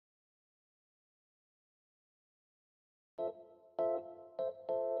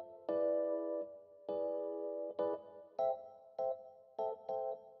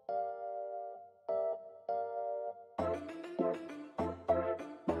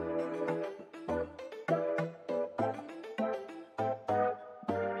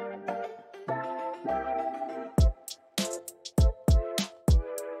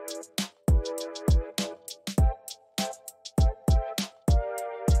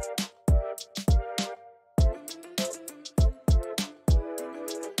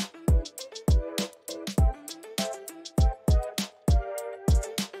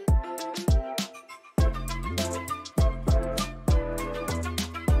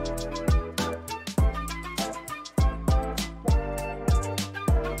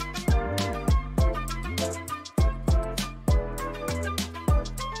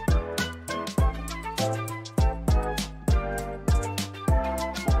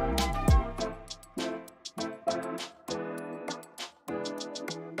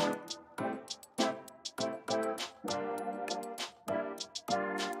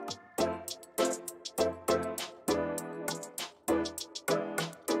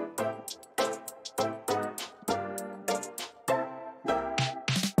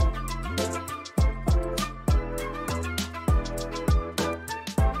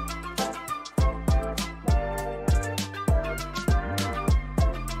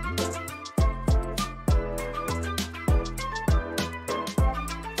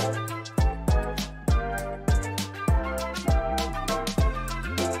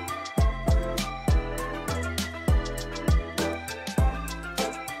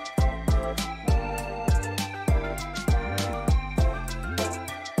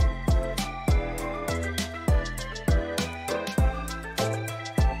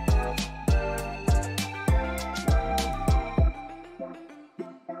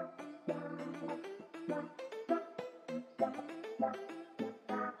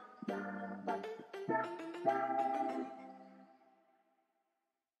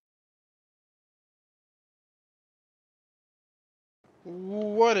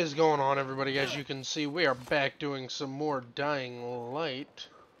What is going on, everybody? As you can see, we are back doing some more Dying Light.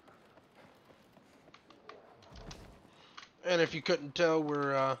 And if you couldn't tell,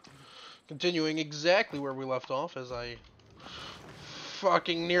 we're continuing exactly where we left off, as I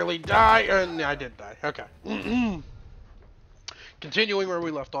fucking nearly died. I did die. Okay. Continuing where we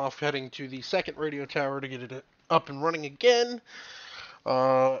left off, heading to the second radio tower to get it up and running again.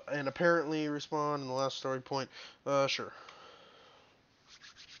 And apparently respawn in the last story point. Sure.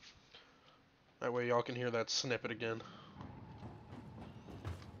 That way y'all can hear that snippet again.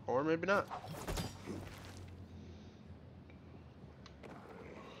 Or maybe not.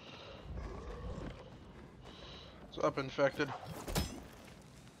 It's up infected.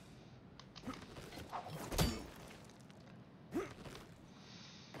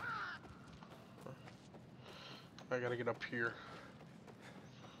 I gotta get up here.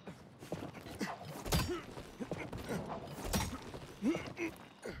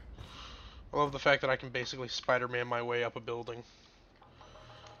 I love the fact that I can basically Spider-Man my way up a building.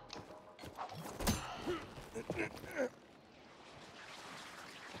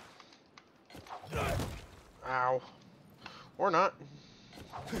 Ow. Or not.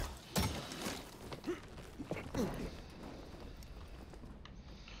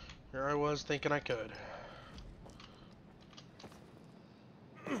 Here I was thinking I could.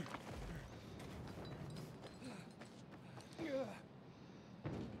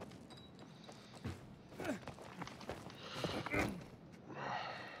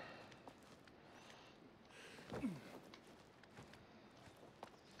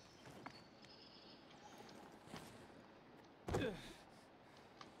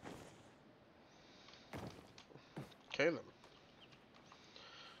 Okay then.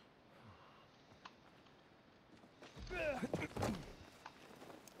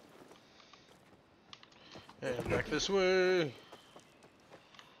 And back this way.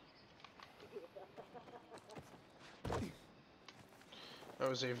 That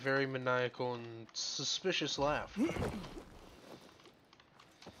was a very maniacal and suspicious laugh.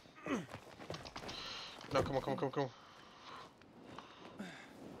 No, come on, come on, come on, come on.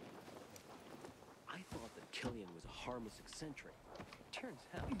 I thought that Killian was a harmless eccentric. Turns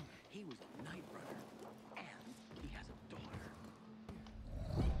out he was a night runner, and he has a daughter.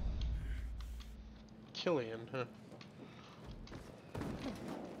 Killian, huh?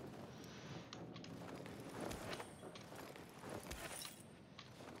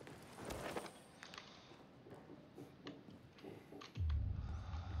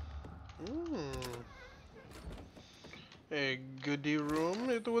 A goodie room,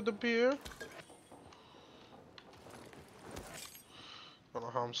 it would appear. Don't know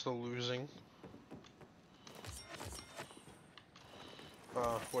how I'm still losing.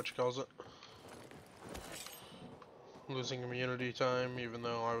 What you calls it? Losing immunity time, even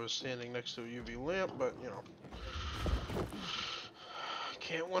though I was standing next to a UV lamp, but you know.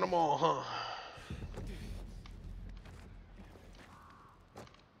 Can't win them all, huh?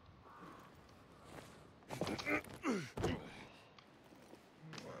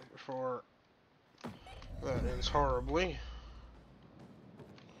 Before that ends horribly.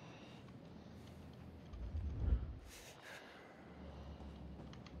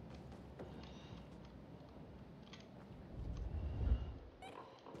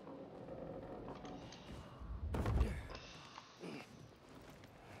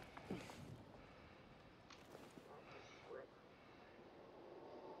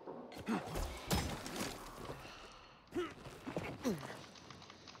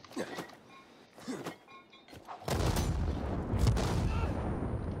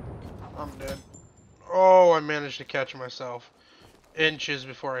 I'm dead. Oh, I managed to catch myself inches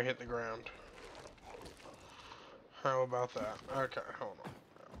before I hit the ground. How about that? Okay, hold on.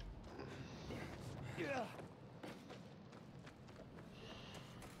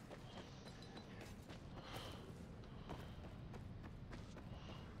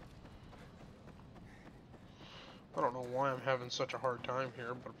 I don't know why I'm having such a hard time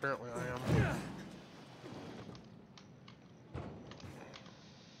here, but apparently I am.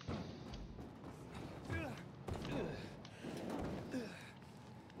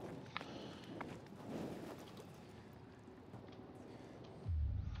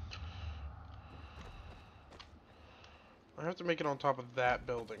 I have to make it on top of that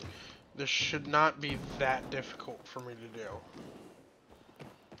building. This should not be that difficult for me to do.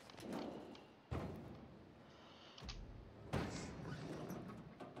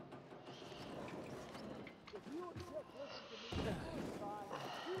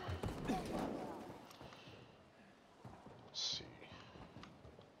 Let's see.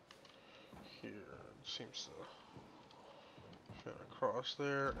 Here, it seems to And across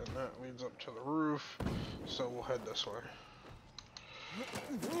there, and that leads up to the roof. So we'll head this way.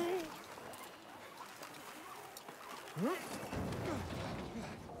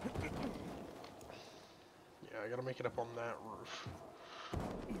 Yeah, I gotta make it up on that roof.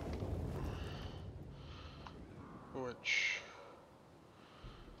 Which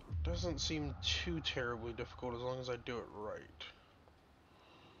doesn't seem too terribly difficult as long as I do it right.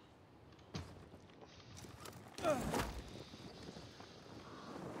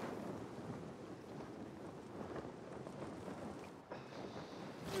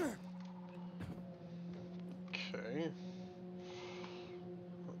 Okay.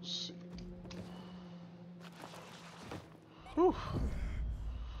 Let's see. Whew.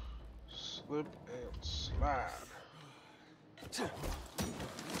 Slip and slide.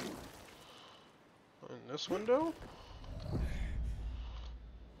 In this window? Is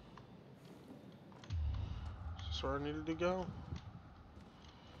this where I needed to go?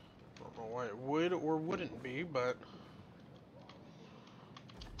 I don't know why it would or wouldn't be, but...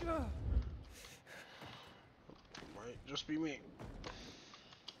 Might just be me.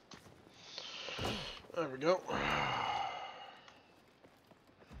 There we go.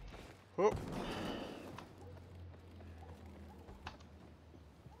 Whoop.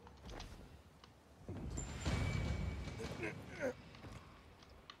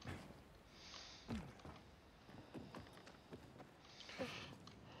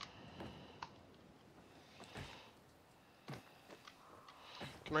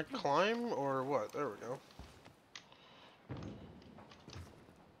 Can I climb or what? There we go.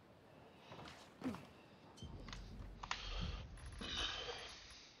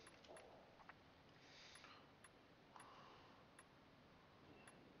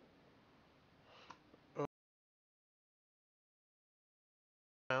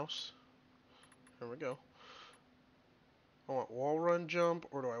 Mouse. There we go. I want wall run jump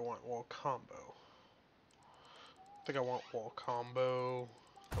or do I want wall combo? I think I want wall combo.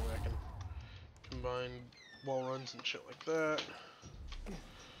 That way I can combine wall runs and shit like that.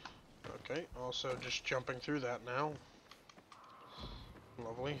 Okay, also just jumping through that now.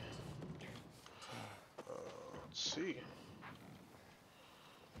 Lovely. Let's see.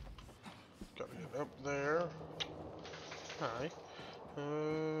 Gotta get up there. Hi. Da,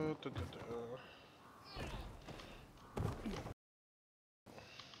 da, da.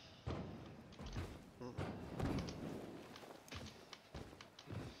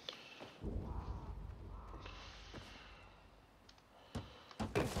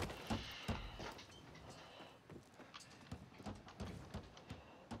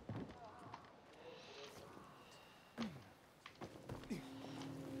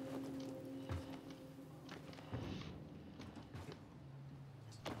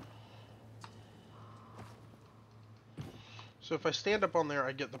 So if I stand up on there,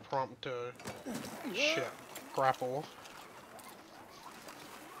 I get the prompt to grapple.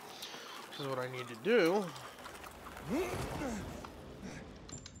 This is what I need to do.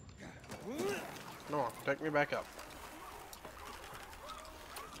 Come on, take me back up.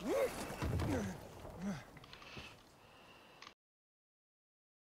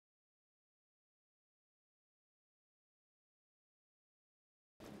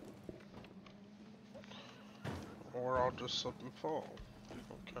 Or I'll just slip and fall.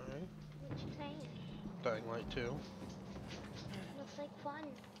 Okay. What's your saying? Dying Light 2. Looks like fun.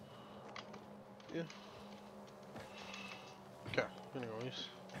 Yeah. Okay, anyways.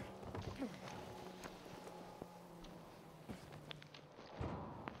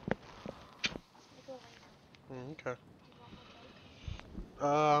 I go right now. Okay. Do you want my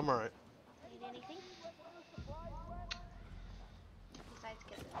bike? I'm alright. Need anything? Besides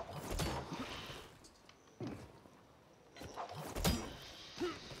kisses.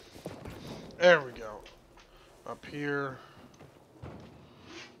 There we go. Up here.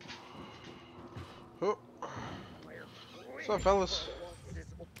 Oh. What's up, fellas?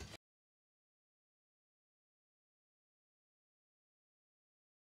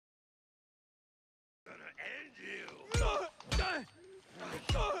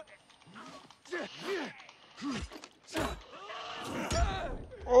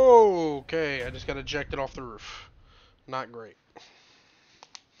 Okay, I just got ejected off the roof. Not great.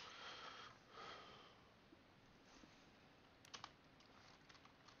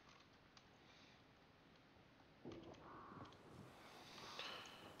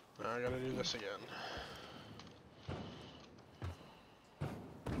 Now I gotta do this again.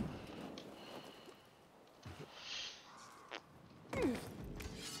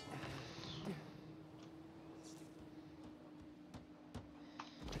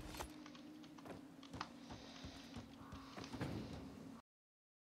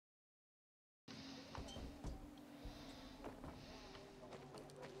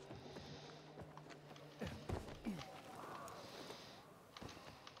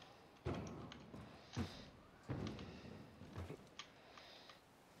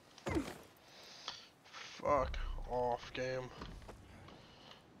 Fuck off, game.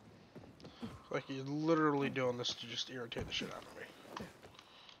 Like you're literally doing this to just irritate the shit out of me.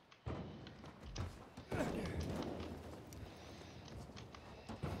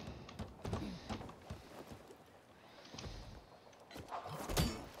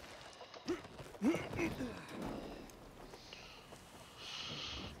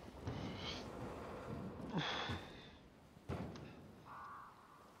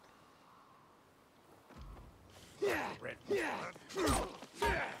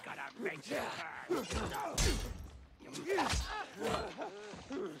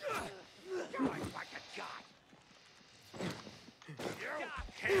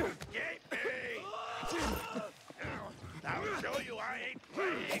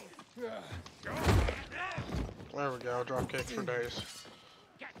 There we go, drop kick for days.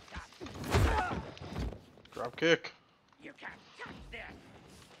 Drop kick.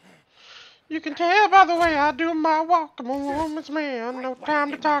 You can tell by the way I do my walk, I'm a woman's man, no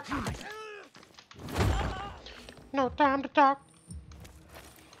time to talk. No time to talk.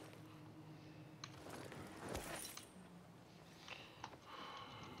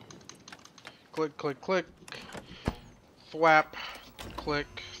 Click, click, click. Thwap.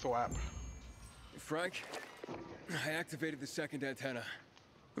 Click, thwap. Frank, I activated the second antenna.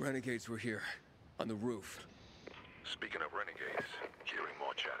 The renegades were here, on the roof. Speaking of renegades, hearing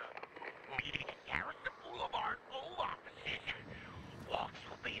more chatter. Meeting at Garrison Boulevard, old offices. Walks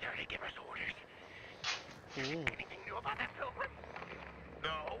will be there to give us orders. Anything new about that pilgrim?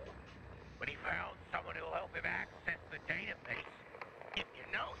 No. But he found someone who'll help him access the database. If you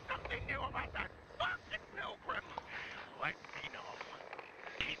know something new about that fucking pilgrim, let me know.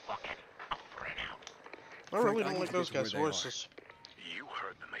 Keep looking. Over and out. I really don't like those guys' voices. You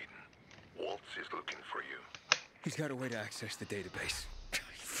heard the maiden. Waltz is looking for you. He's got a way to access the database. He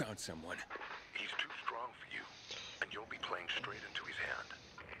found someone. He's too strong for you, and you'll be playing straight into his hand.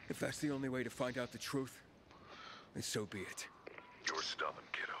 If that's the only way to find out the truth, then so be it. You're stubborn,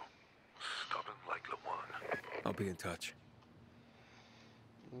 kiddo. Stubborn like Lawan. I'll be in touch.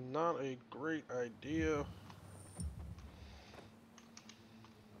 Not a great idea.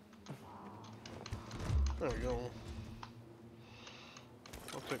 There we go.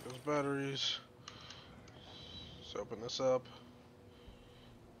 I'll take those batteries. Let's open this up.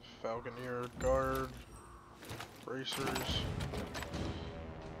 Falconeer guard. Bracers.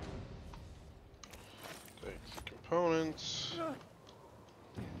 Take the components.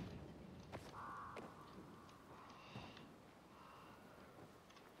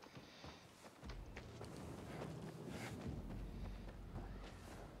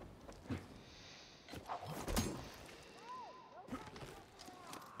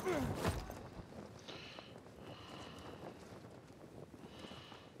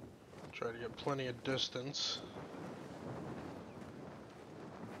 Try to get plenty of distance.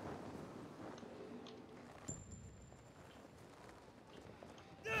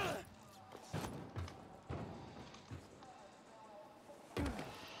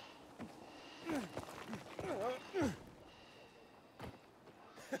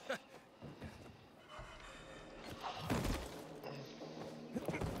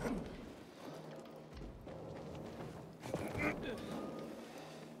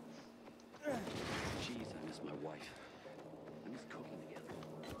 Jeez, I miss my wife. I miss cooking together.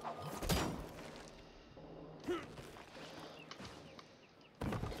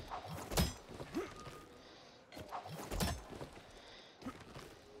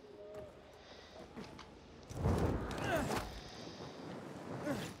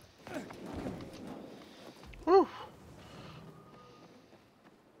 Whew.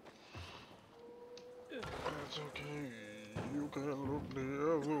 That's okay. You can look the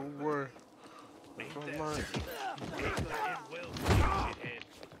other way. If I'm not...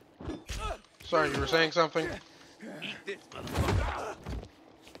 Sorry, you were saying something?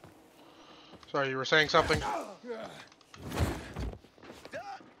 Sorry, you were saying something?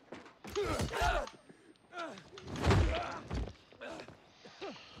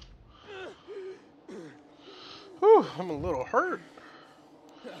 Whew, I'm a little hurt.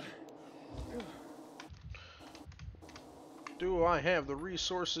 Do I have the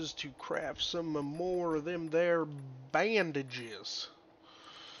resources to craft some more of them there bandages?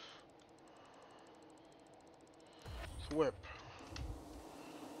 Whip.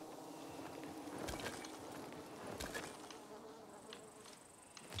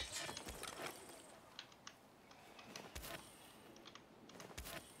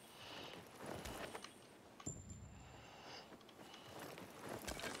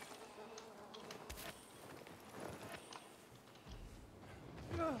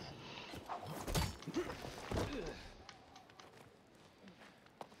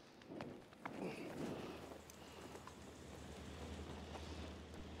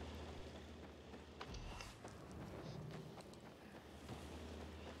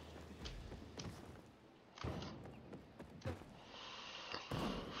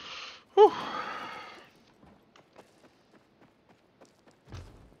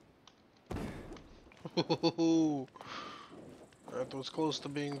 Ooh. That was close to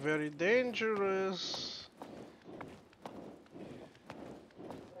being very dangerous.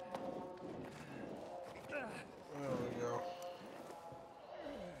 There we go.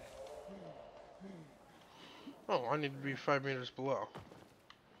 Oh, I need to be 5 meters below.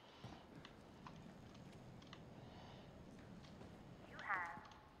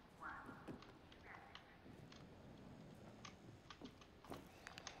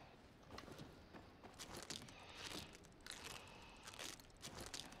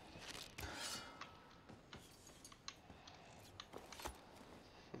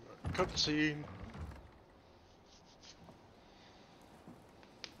 Cutscene.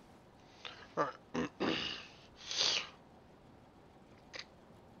 Alright.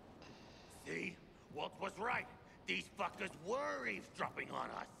 See? Walt was right. These fuckers were eavesdropping on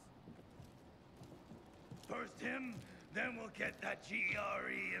us. First him, then we'll get that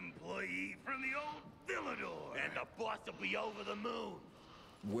GRE employee from the old Villador. And the boss will be over the moon.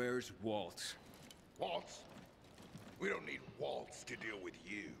 Where's Walt? Waltz? We don't need Waltz to deal with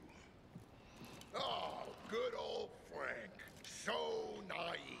you. Oh, good old Frank. So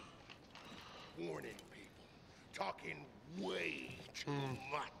naive. Warning people. Talking way too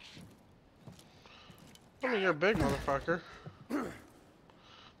much. I mean, you're a big motherfucker.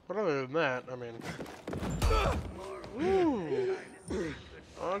 But other than that, I mean... Ooh.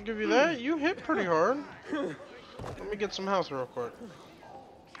 I'll give you that. You hit pretty hard. Let me get some health real quick.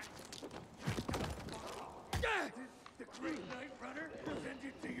 The Great Night Runner send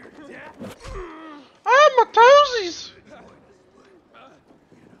you to your death. Ah, my toesies!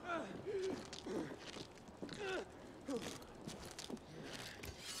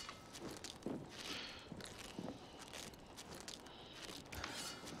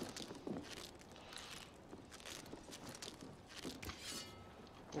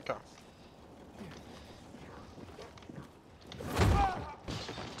 Okay.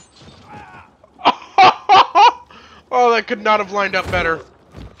 Oh, that could not have lined up better.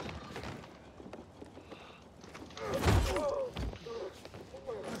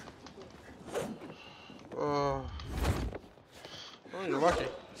 Oh, you're lucky.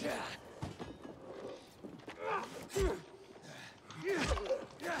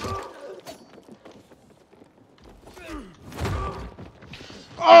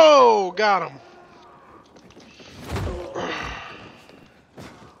 Oh, got him.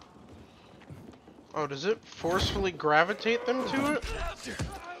 Oh, does it forcefully gravitate them to it?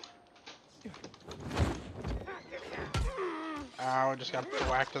 Ow, I just got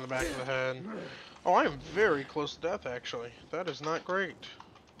whacked in the back of the head. Oh, I am very close to death, actually. That is not great.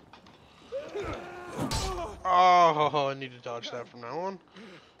 Oh, I need to dodge that from now on.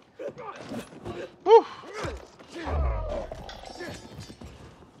 Woo!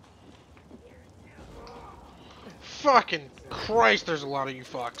 Fucking Christ, there's a lot of you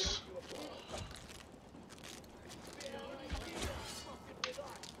fucks.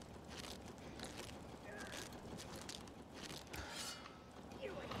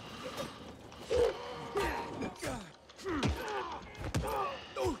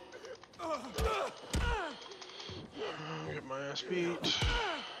 Get my ass beat.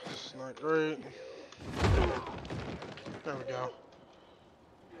 It's not great. There we go.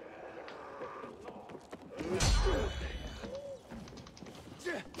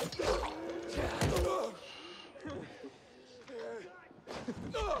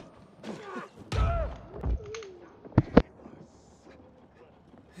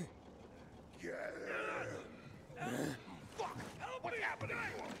 What's happening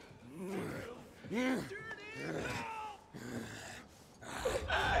to him?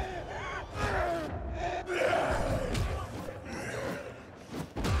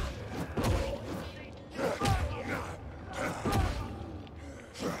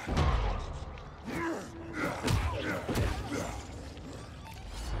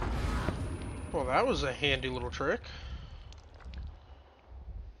 Well, that was a handy little trick.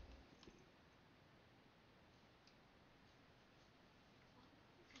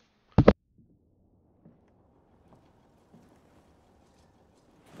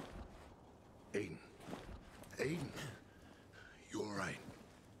 Aiden. Aiden. You alright?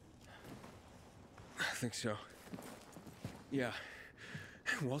 I think so. Yeah.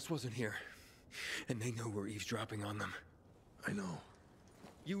 Waltz wasn't here. And they know we're eavesdropping on them. I know.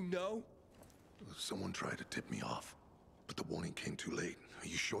 You know? Someone tried to tip me off, but the warning came too late. Are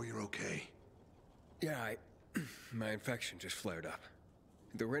you sure you're okay? Yeah, my infection just flared up.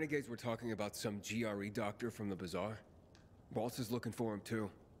 The renegades were talking about some GRE doctor from the bazaar. Waltz is looking for him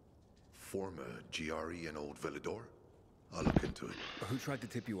too. Former GRE and old Villador? I'll look into it. Who tried to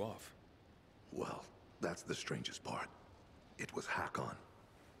tip you off? Well, That's the strangest part. It was Hakon.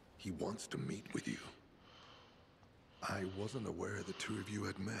 He wants to meet with you. I wasn't aware the two of you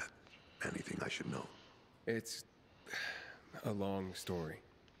had met. Anything I should know? It's a long story.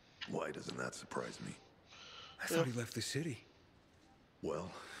 Why doesn't that surprise me? I thought he left the city.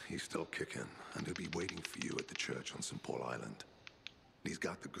 Well, he's still kicking, and he'll be waiting for you at the church on St. Paul Island. He's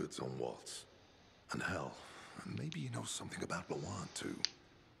got the goods on Waltz. And hell, maybe he knows something about Lawan, too.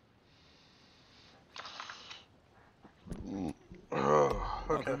 I'll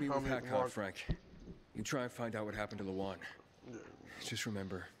go Okay, meet I'll with meet Hakon, Log. Frank. You try and find out what happened to Lawan. Just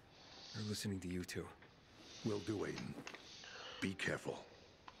remember, they're listening to you two. Will do, Aiden. Be careful.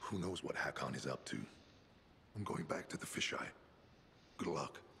 Who knows what Hakon is up to? I'm going back to the fisheye. Good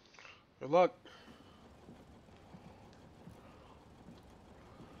luck. Good luck.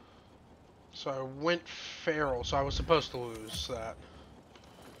 So I went feral, so I was supposed to lose that.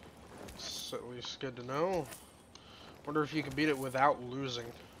 It's at least good to know. Wonder if you can beat it without losing.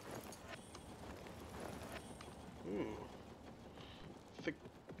 Ooh.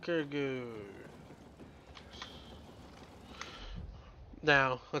 Thicker.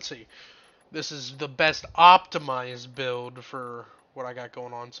 Now, let's see. This is the best optimized build for what I got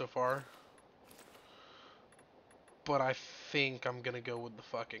going on so far. But I think I'm gonna go with the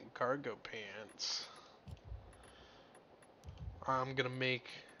fucking cargo pants. I'm gonna make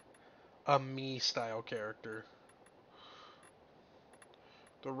a me style character.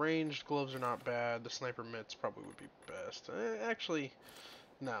 The ranged gloves are not bad. The sniper mitts probably would be best. Actually,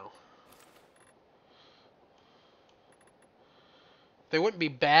 no. They wouldn't be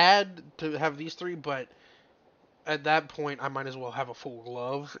bad to have these three, but at that point, I might as well have a full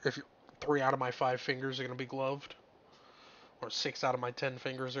glove. If 3 out of my 5 fingers are going to be gloved, or 6 out of my 10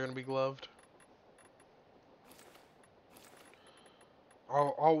 fingers are going to be gloved.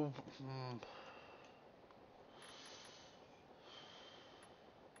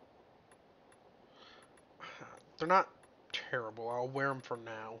 They're not terrible. I'll wear them for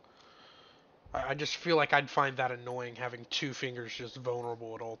now. I just feel like I'd find that annoying having 2 fingers just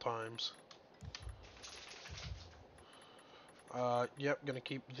vulnerable at all times. Yep, gonna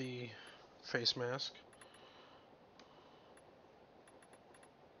keep the face mask.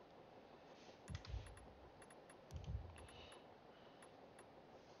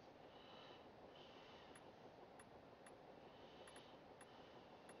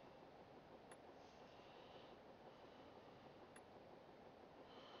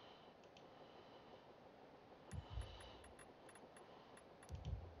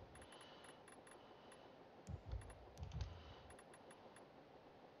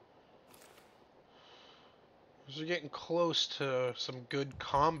 So we're getting close to some good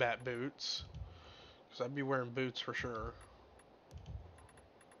combat boots. Because I'd be wearing boots for sure.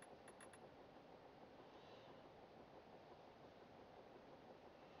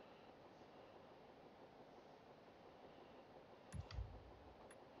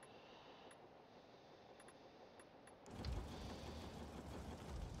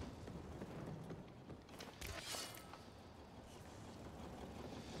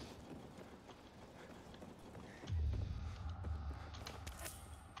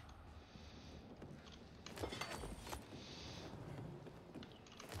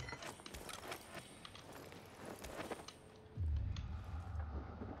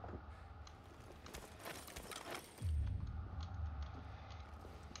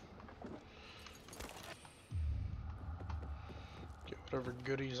 Get whatever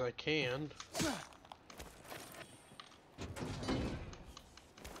goodies I can.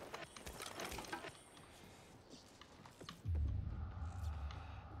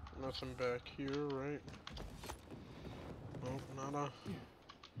 Nothing back here, right? Nope, not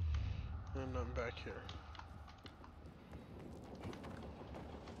a... And nothing back here.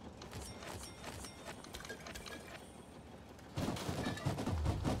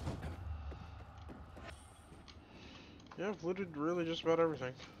 Yeah, I've looted really just about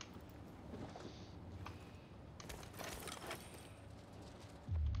everything.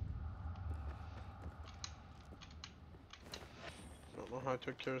 Don't know how I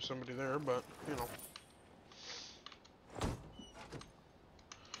took care of somebody there, but, you know.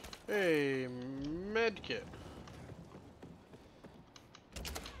 Hey, medkit.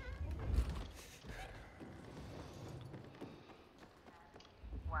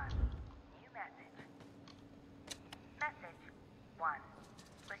 One. New message. Message 1.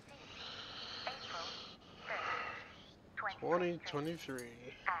 Received April 3rd, 2023.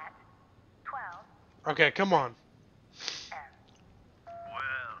 at 12 Okay, come on. m.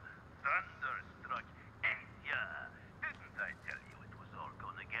 Well, thunderstruck, ain't ya? Didn't I tell you it was all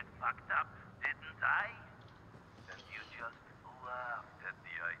gonna get fucked up? Didn't I? laughed at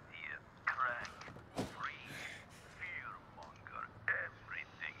the idea. Crack, free, fearmonger,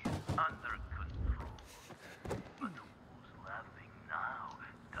 everything is under control. But who's laughing now,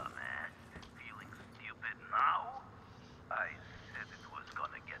 dumbass? Feeling stupid now? I said it was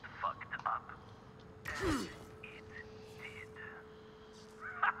gonna get fucked up. And it did.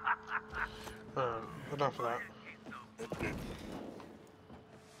 Enough of that.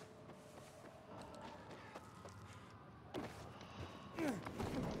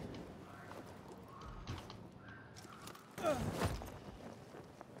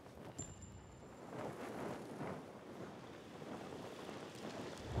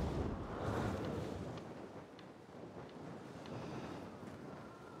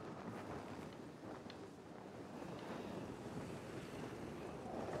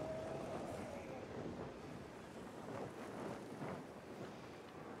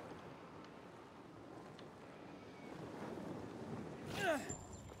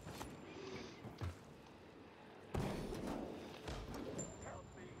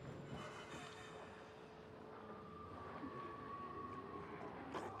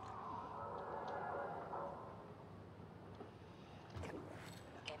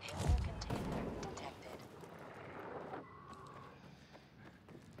 Inhibitor container detected.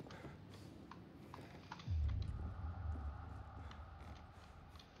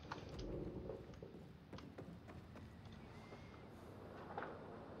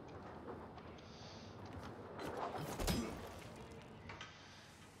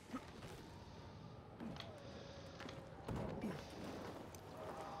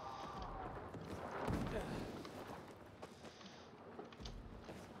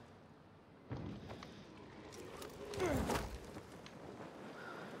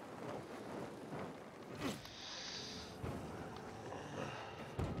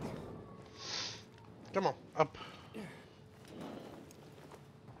 Come on, up.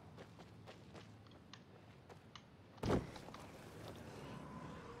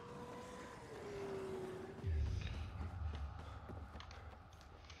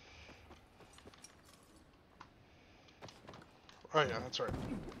 Oh yeah, that's right.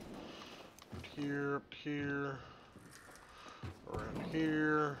 Here, here, around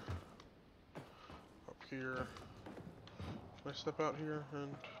here, up here. Can I step out here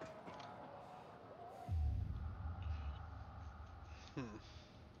and...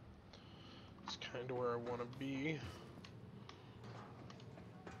 It's kind of where I want to be.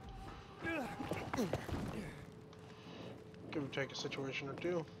 Give or take a situation or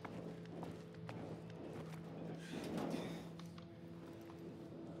two.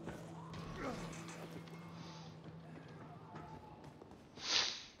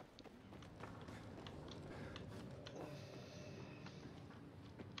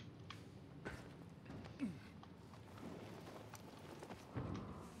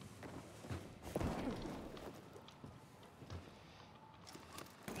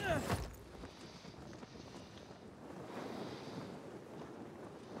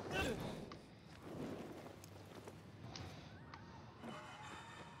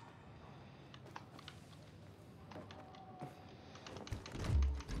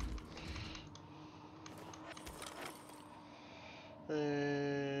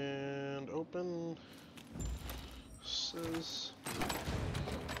 And open. Says.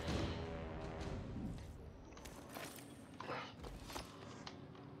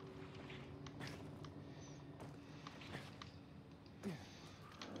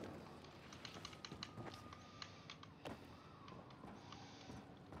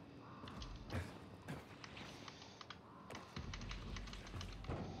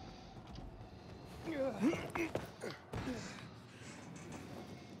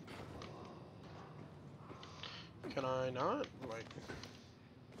 Can I not? Like...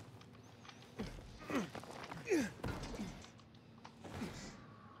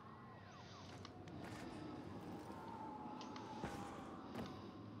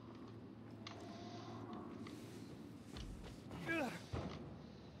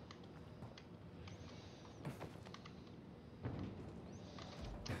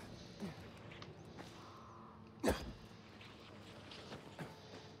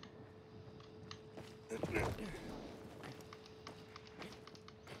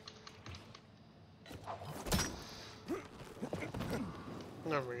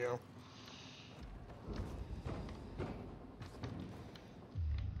 There we go.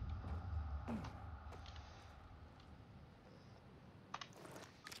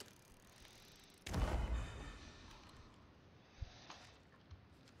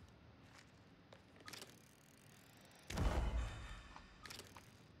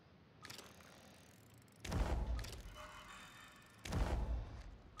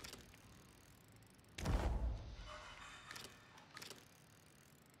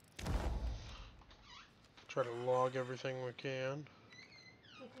 Try to log everything we can.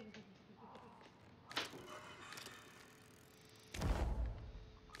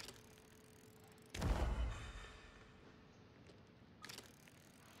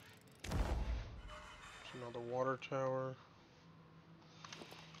 There's another water tower.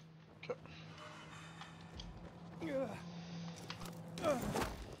 Okay.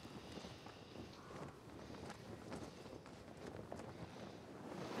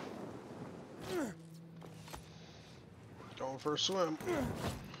 Going for a swim.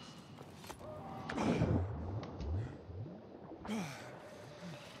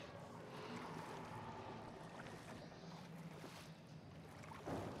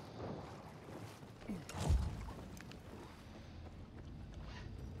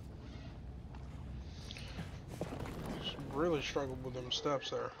 Really struggled with them steps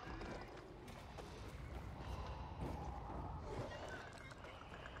there.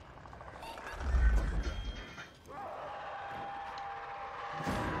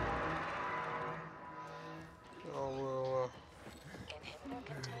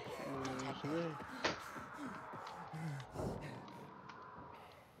 Inhibitor container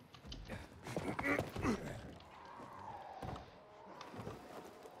detected.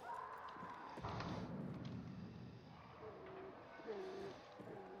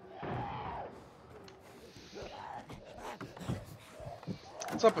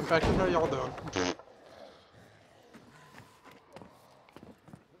 What's up, Infected? How y'all doing?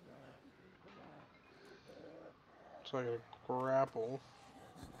 So I gotta grapple.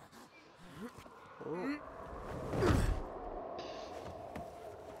 Oh.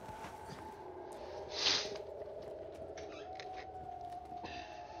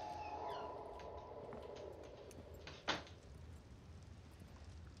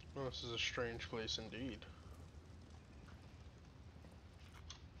 Well, this is a strange place indeed.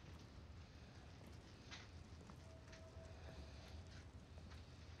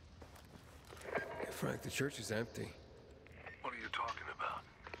 Frank, the church is empty. What are you talking about?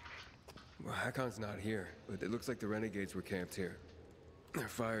 Well, Hakon's not here, but it looks like the renegades were camped here. Their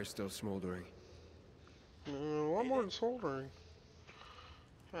fire's still smoldering. A lot more than soldering.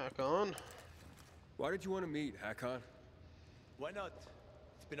 Hakon. Why did you want to meet, Hakon? Why not?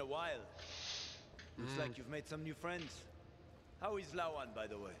 It's been a while. Looks like you've made some new friends. How is Lawan, by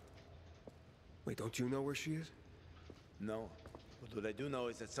the way? Wait, don't you know where she is? No. But what I do know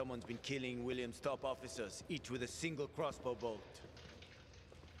is that someone's been killing William's top officers, each with a single crossbow bolt.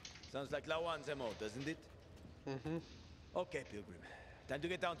 Sounds like Lawan's MO, doesn't it? Mm-hmm. Okay, Pilgrim. Time to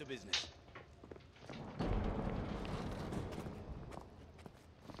get down to business.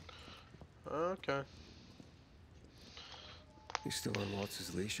 Okay. He's still on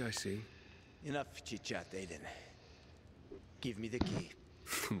Waltz's leash, I see. Enough chit-chat, Aiden. Give me the key.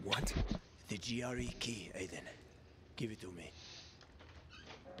 What? The GRE key, Aiden. Give it to me.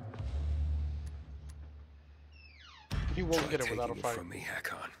 He won't Try get it without a taking fight. from me,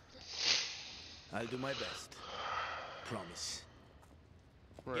 Hakon. I'll do my best. Promise.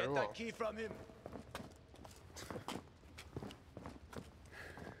 Very Get well. that key from him.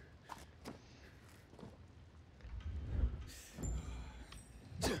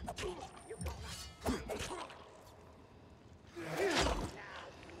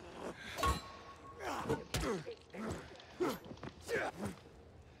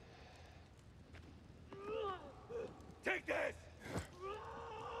 Take this!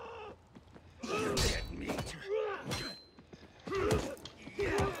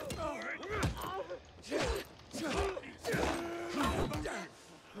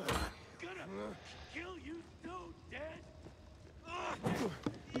 Gonna kill you so dead!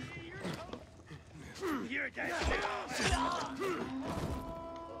 You're dead now!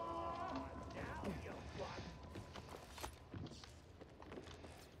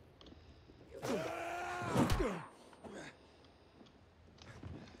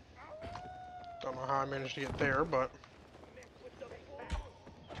 Don't know how I managed to get there, but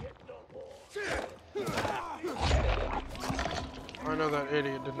I know that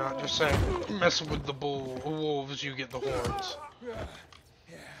idiot did not just say, mess with the wolves, you get the horns.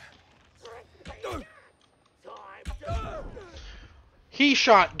 He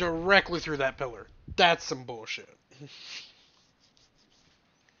shot directly through that pillar. That's some bullshit.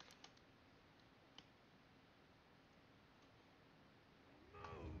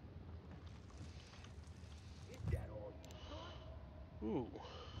 Ooh.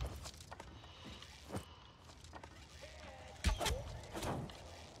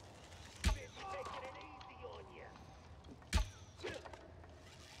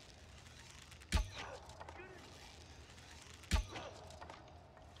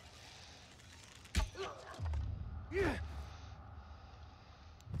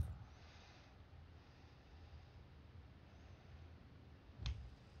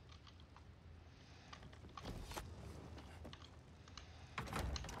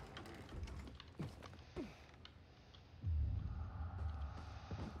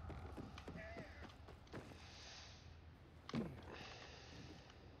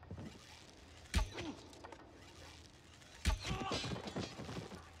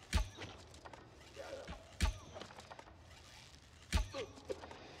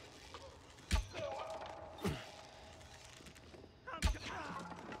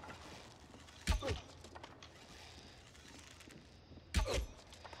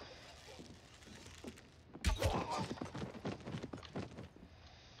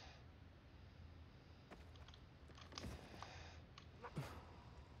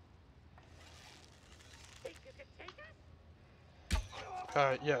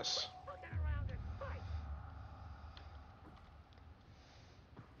 Yes.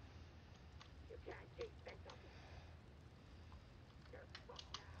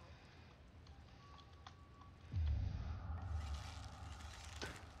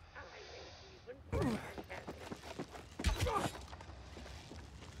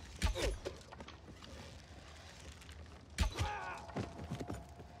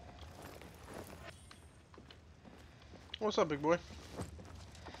 What's up, big boy?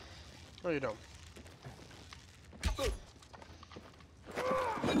 How you doing?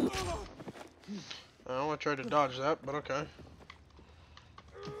 I want to try to dodge that, but okay.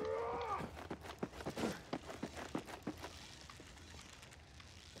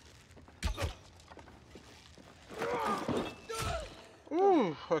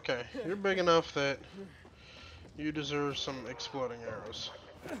 Ooh, okay. You're big enough that you deserve some exploding arrows.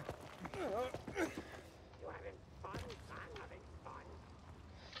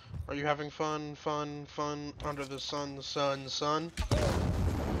 Are you having fun, under the sun, sun?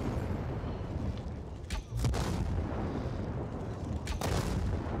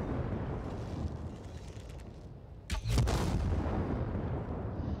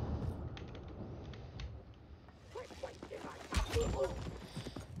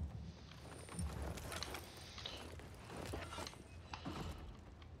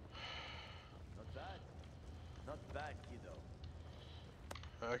 Not bad, kiddo.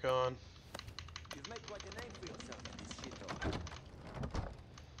 Back on. You've made quite a name for yourself in this shithole.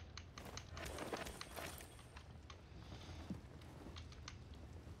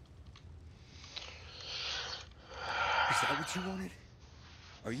 Is that what you wanted?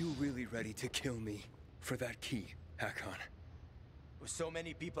 Are you really ready to kill me for that key, Hakon? So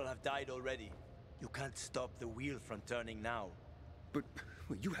many people have died already. You can't stop the wheel from turning now. But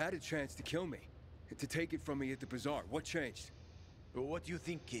you had a chance to kill me. To take it from me at the bazaar. What changed? Well, what do you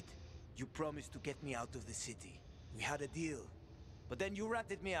think, kid? You promised to get me out of the city. We had a deal. But then you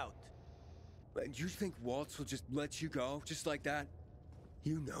ratted me out. And you think Waltz will just let you go, just like that?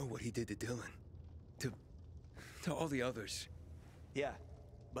 You know what he did to Dylan. To all the others. Yeah,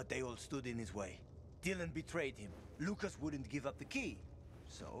 but they all stood in his way. Dylan betrayed him. Lucas wouldn't give up the key.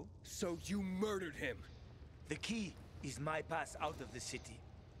 So? So you murdered him! The key is my pass out of the city.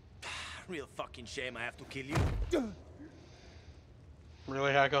 Real fucking shame I have to kill you.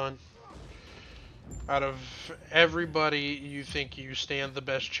 Really, Hakon? Out of everybody, you think you stand the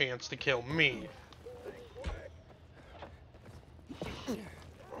best chance to kill me?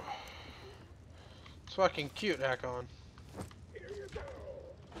 It's fucking cute, Hakon.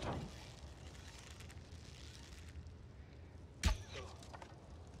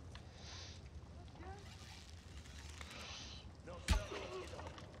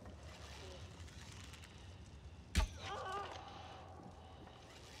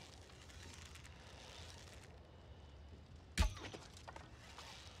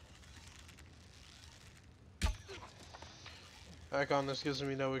 Hakon, this gives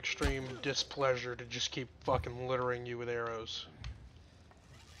me no extreme displeasure to just keep fucking littering you with arrows.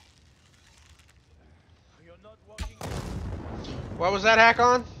 You're not walking. What was that,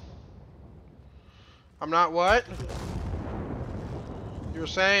 Hakon? I'm not what? You were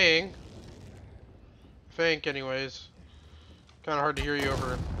saying? I think, anyways. Kind of hard to hear you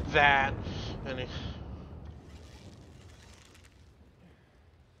over that. Hey,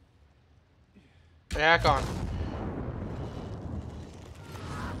 Hakon.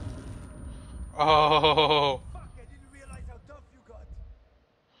 Oh. Fuck, I didn't realize how tough you got.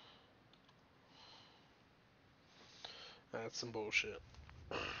 That's some bullshit.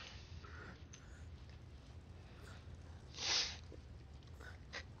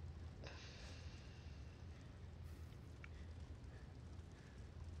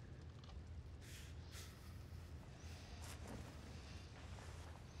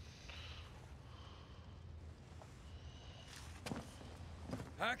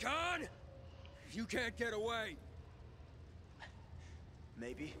 Hakon! You can't get away!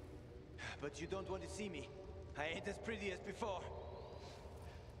 Maybe. But you don't want to see me. I ain't as pretty as before.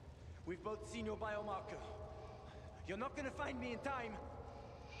 We've both seen your biomarker. You're not gonna find me in time.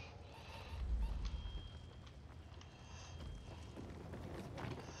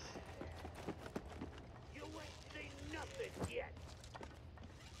 You ain't seen nothing yet.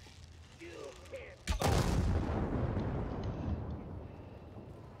 You can't.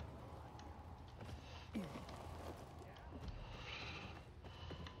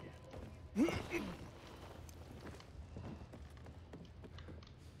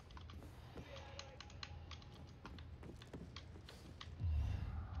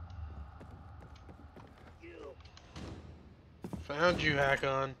 Found you,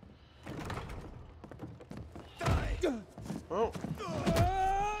 Hakon. Oh.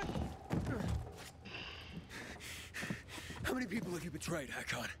 How many people have you betrayed,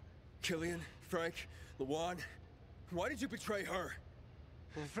 Hakon? Killian? Frank? Lawan? Why did you betray her?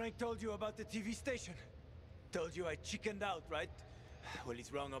 Frank told you about the TV station. Told you I chickened out, right? Well,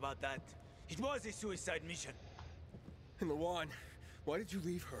 he's wrong about that. It was a suicide mission. And Lawan, why did you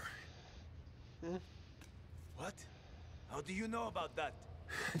leave her? What? How do you know about that?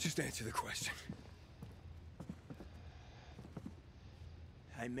 Just answer the question.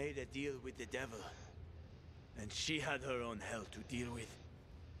 I made a deal with the devil. And she had her own hell to deal with.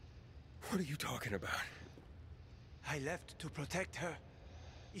 What are you talking about? I left to protect her.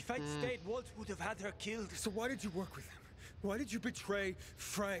 If I'd stayed, Walt would have had her killed. So why did you work with him? Why did you betray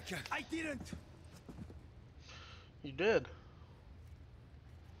Frank? I didn't! You did.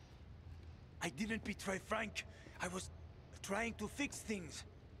 I didn't betray Frank. I was trying to fix things.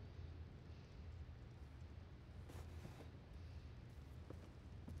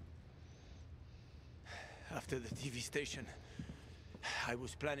 After the TV station, I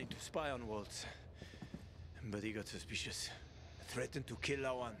was planning to spy on Waltz. But he got suspicious. Threatened to kill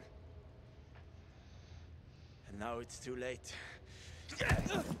Lawan. And now it's too late.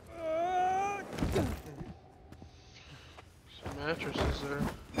 Some mattresses there.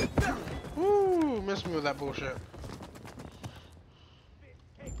 Woo! Missed me with that bullshit.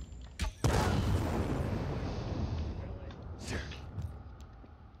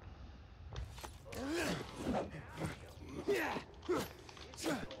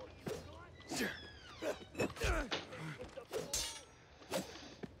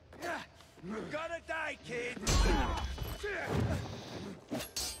 Gotta die, kid!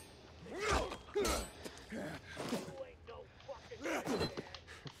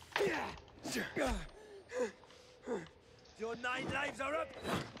 Your 9 lives are up!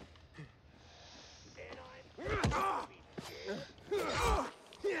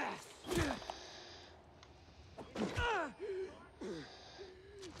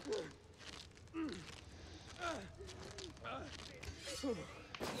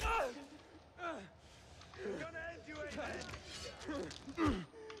 Gonna end you, Amen!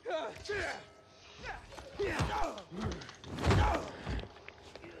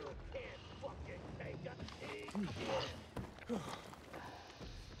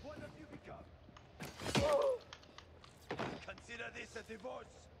 What have you become? Consider this a divorce.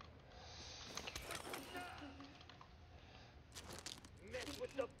 Mess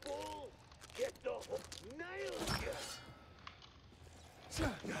with the bull. Get the hook. Nailed you.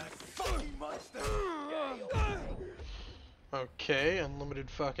 You fucking monster! Okay,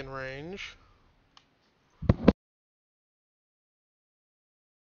 unlimited fucking range.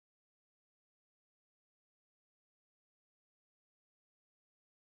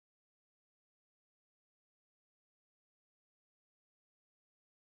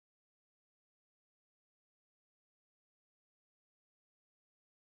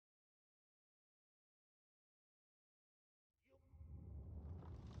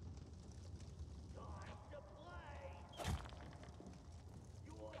 Time to play.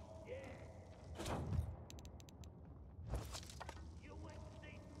 You're dead. You ain't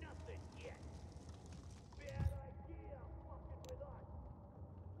seen nothing yet. Bad idea fucking with us.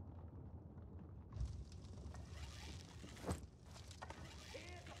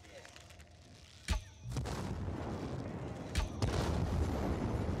 Here's this.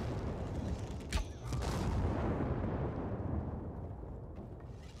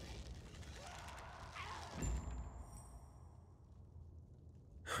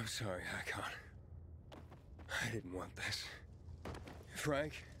 I'm sorry, Hakon. I didn't want this.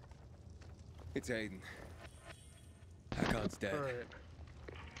 Frank? It's Aiden. Hakon's dead. Alright.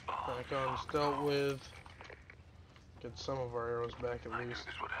 Hakon's dealt with. Get some of our arrows back at I knew least.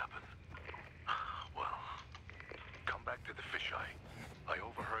 this would happen. Well, come back to the fisheye. I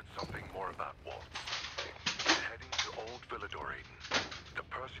over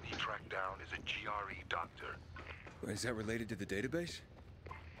Is that related to the database?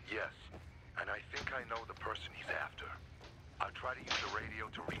 Yes, and I think I know the person he's after. I'll try to use the radio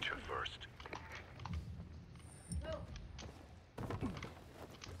to reach her first.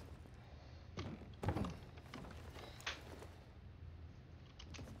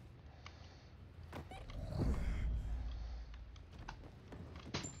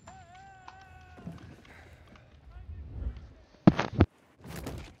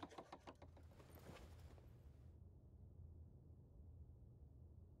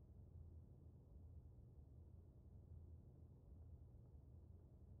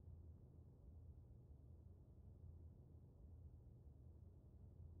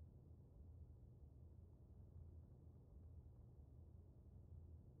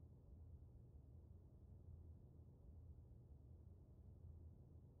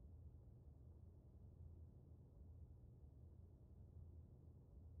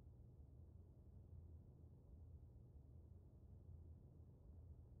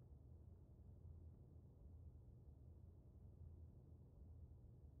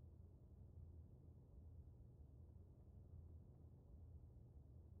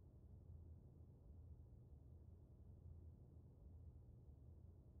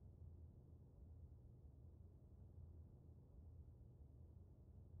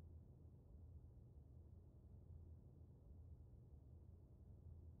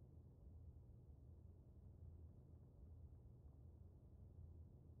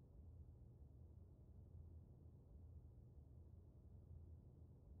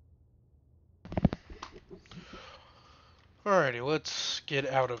 Alrighty, let's get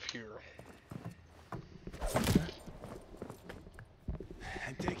out of here.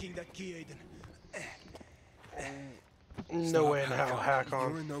 I'm taking that key, Aiden. No way in hell, Hakon.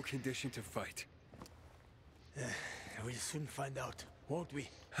 You're in no condition to fight. We'll soon find out, won't we?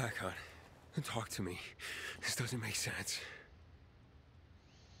 Hakon, talk to me. This doesn't make sense.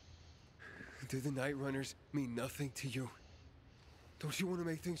 Do the Night Runners mean nothing to you? Don't you want to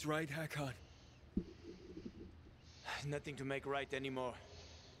make things right, Hakon? Nothing to make right anymore.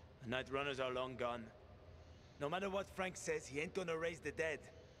 The Night Runners are long gone. No matter what Frank says, he ain't gonna raise the dead.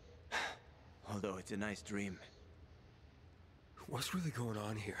 Although it's a nice dream. What's really going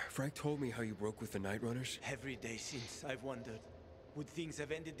on here? Frank told me how you broke with the Night Runners. Every day since, I've wondered, would things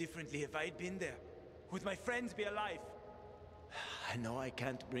have ended differently if I'd been there? Would my friends be alive? I know I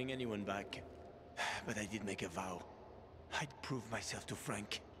can't bring anyone back, but I did make a vow. I'd prove myself to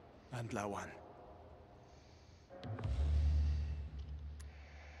Frank and Lawan.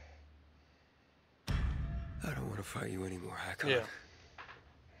 I don't want to fight you anymore, Hakon. Yeah.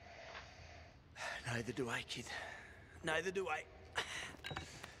 Neither do I, kid. Neither do I.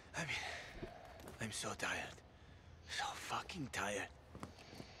 I mean, I'm so tired. So fucking tired.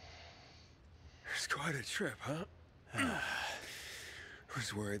 It's quite a trip, huh? I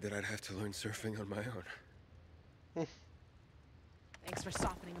was worried that I'd have to learn surfing on my own. Thanks for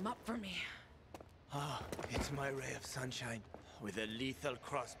softening him up for me. Ah, it's my ray of sunshine with a lethal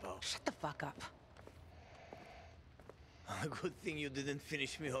crossbow. Shut the fuck up. A good thing you didn't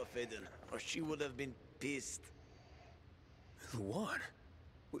finish me off, Aiden, or she would have been pissed. Luan?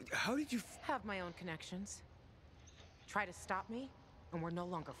 How did you... Have my own connections. Try to stop me, and we're no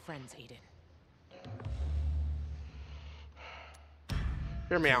longer friends, Aiden.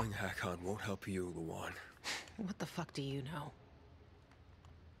 Hear me out. Killing Hakon won't help you, Luan. What the fuck do you know?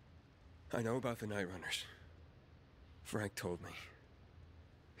 I know about the Night Runners. Frank told me.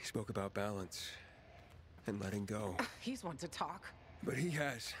 He spoke about balance and letting go. He's one to talk. But he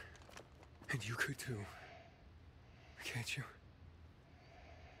has. And you could too. Can't you?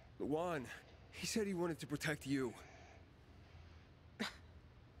 Luan, he said he wanted to protect you.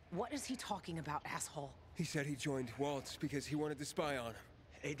 What is he talking about, asshole? He said he joined Waltz because he wanted to spy on him.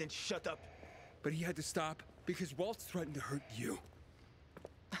 Aiden, shut up. But he had to stop because Waltz threatened to hurt you.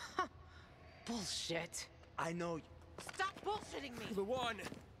 Bullshit. I know. Stop bullshitting me! Luan!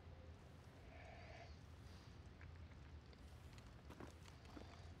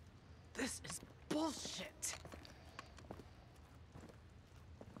 This is bullshit.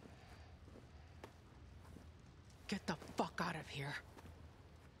 Get the fuck out of here.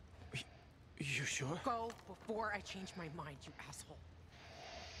 You sure? Go before I change my mind, you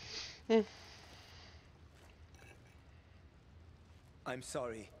asshole. I'm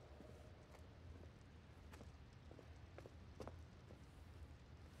sorry.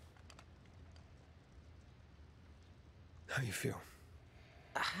 How you feel?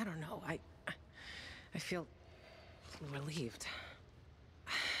 I don't know. I feel relieved.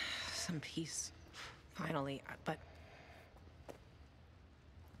 Some peace, finally. But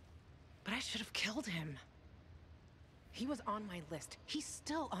I should have killed him. He was on my list. He's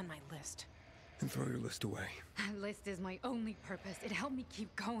still on my list. Then throw your list away. That list is my only purpose. It helped me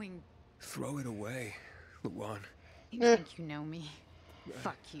keep going. Throw it away, Luan. You think you know me?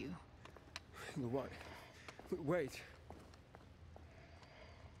 Fuck you. Luan, wait.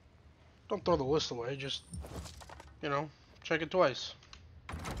 Don't throw the list away, just, you know, check it twice.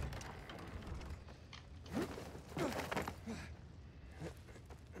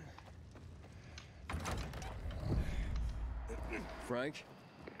 Frank?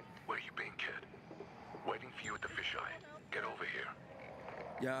 Where you been, kid? Waiting for you at the fisheye. Get over here.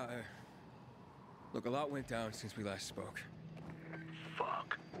 Yeah, look, a lot went down since we last spoke.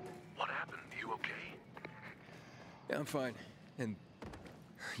 Fuck. What happened? You okay? Yeah, I'm fine. And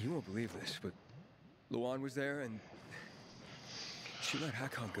you won't believe this, but Luan was there and she let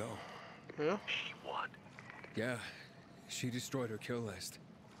Hakon go. Yeah? She what? Yeah, she destroyed her kill list.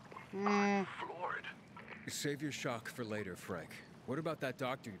 I'm floored. Save your shock for later, Frank. What about that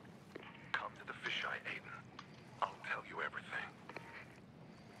doctor? Come to the fisheye, Aiden. I'll tell you everything.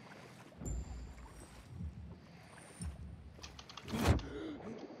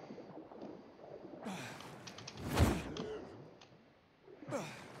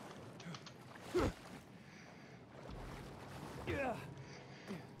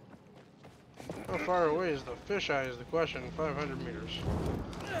 How far away is the fisheye is the question. 500 meters.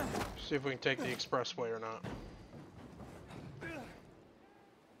 See if we can take the expressway or not.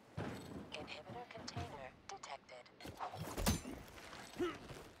 Inhibitor container detected.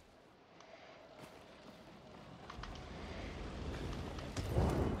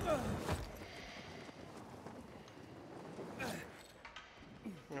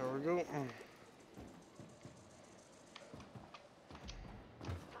 There we go.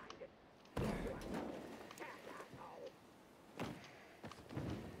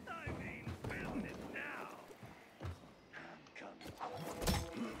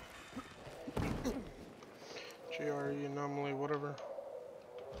 GRE anomaly, whatever.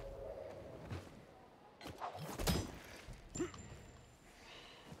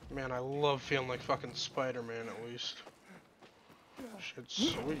 Man, I love feeling like fucking Spider-Man at least.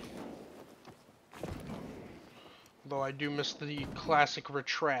 Shit's sweet. Though I do miss the classic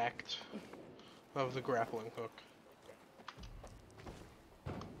retract of the grappling hook.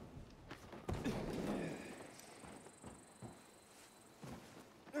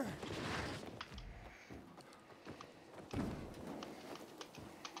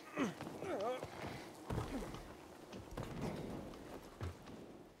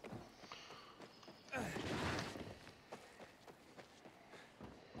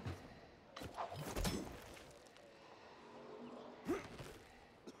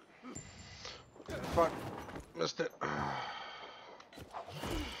 Fuck. Missed it.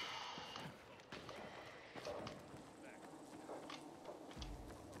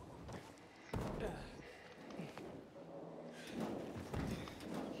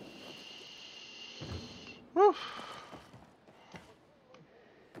 Woo.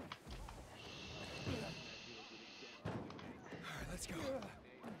 Let's go.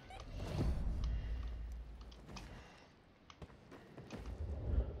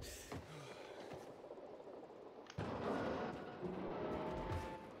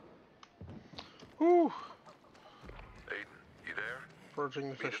 Whew. Aiden, you there? Approaching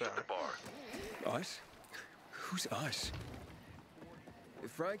the Meet us fisheye. at the bar. Us? Who's us?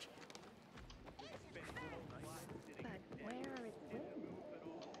 Frank?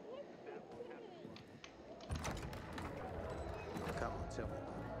 Come on, tell me.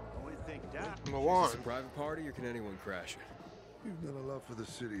 Only think that. Is Milan. this a private party or can anyone crash it? You've done a lot for the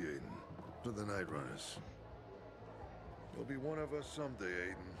city, Aiden. For the Night Runners. You'll be one of us someday,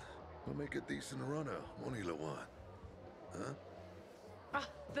 Aiden. We'll make a decent runner, won't he, Luan? Huh? Ah,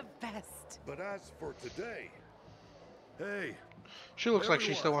 the best. But as for today... Hey, She looks like she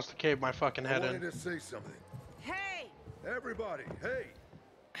Everyone. still wants to cave my fucking I head wanted in. to say something. Hey! Everybody, hey!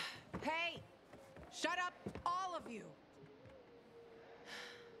 Hey! Shut up, all of you!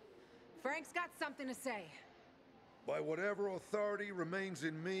 Frank's got something to say. By whatever authority remains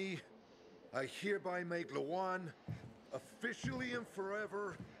in me, I hereby make Luan, officially and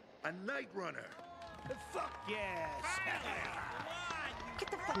forever, a Night Runner. Fuck yes! Get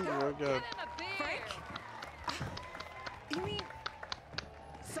the fuck Oh out! my god. Frank? You mean...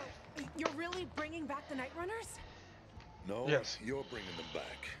 So, you're really bringing back the Night Runners? No, Yes. you're bringing them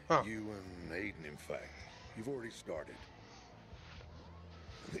back. Huh. You and Aiden, in fact. You've already started.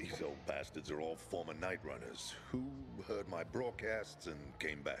 These old bastards are all former Night Runners who heard my broadcasts and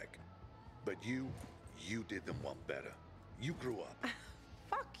came back. But you did them one better. You grew up.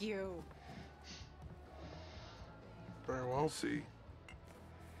 Fuck you. Very well. See?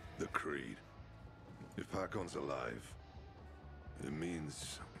 The Creed. If Hakon's alive, it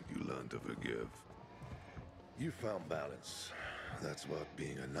means you learn to forgive. You found balance. That's what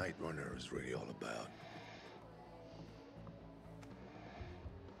being a Night Runner is really all about.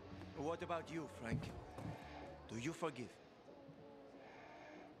 What about you, Frank? Do you forgive?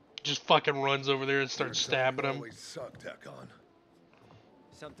 Just fucking runs over there and starts You're telling stabbing you him. always sucked, Hakon.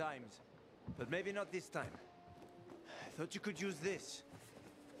 Sometimes, but maybe not this time. I thought you could use this.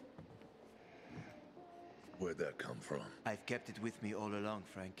 Where'd that come from? I've kept it with me all along,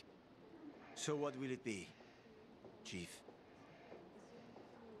 Frank. So what will it be, Chief?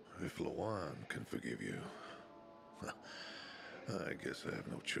 If Lawan can forgive you, I guess I have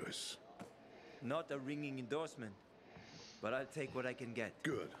no choice. Not a ringing endorsement, but I'll take what I can get.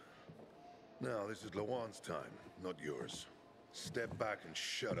 Good. Now, this is Lawan's time, not yours. Step back and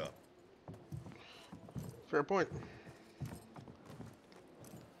shut up. Fair point.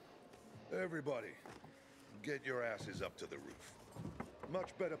 Everybody, get your asses up to the roof.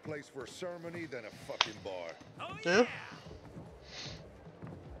 Much better place for a ceremony than a fucking bar. Oh, Yeah.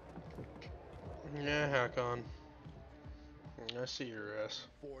 Yeah, Hakon. I see your ass.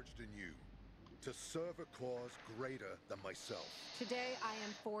 Forged in you, to serve a cause greater than myself. Today I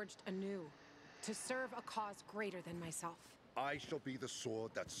am forged anew to serve a cause greater than myself. I shall be the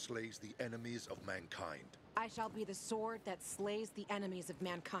sword that slays the enemies of mankind. I shall be the sword that slays the enemies of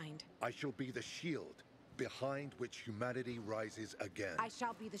mankind. I shall be the shield behind which humanity rises again. I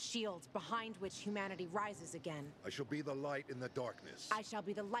shall be the shield behind which humanity rises again. I shall be the light in the darkness. I shall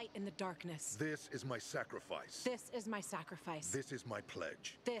be the light in the darkness. This is my sacrifice. This is my sacrifice. This is my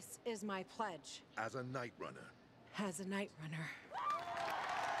pledge. This is my pledge. As a Night Runner. As a Night Runner.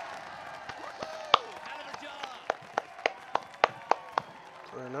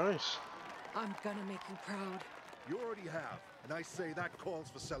 Very nice. I'm gonna make you proud. You already have, and I say that calls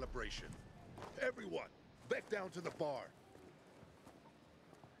for celebration. Everyone, back down to the bar.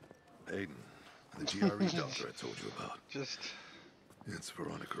 Aiden, the GRE doctor I told you about. Just... It's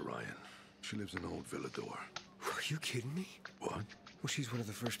Veronica Ryan. She lives in Old Villador. Are you kidding me? What? Well, she's one of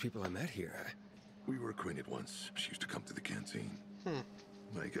the first people I met here. We were acquainted once. She used to come to the canteen.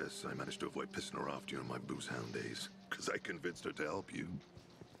 I guess I managed to avoid pissing her off during my booze hound days, because I convinced her to help you.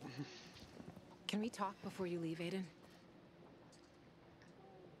 Can we talk before you leave, Aiden?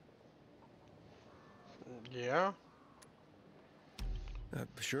 Yeah?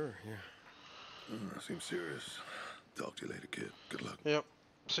 Sure, yeah. Seems serious. Talk to you later, kid. Good luck. Yep.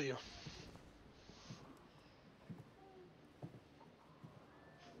 See ya.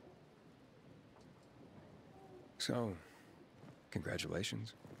 So,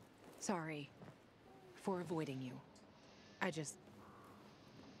 congratulations. Sorry for avoiding you. I just...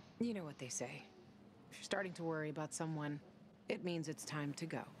 You know what they say. If you're starting to worry about someone, it means it's time to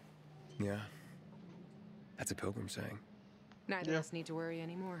go. Yeah. That's a pilgrim saying. Neither of us need to worry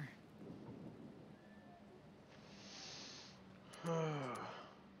anymore.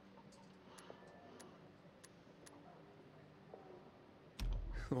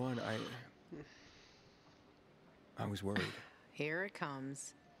 Luan, I was worried. Here it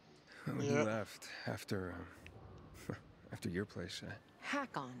comes. When you left after your place.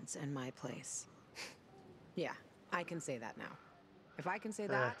 Hakon's in my place. Yeah, I can say that now. If I can say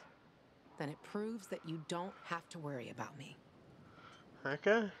that, then it proves that you don't have to worry about me.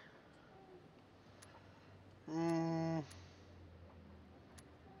 Okay.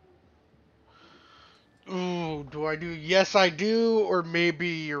 Ooh, do I do? Yes, I do, or maybe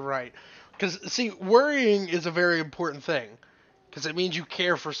you're right. Because, see, worrying is a very important thing. Because it means you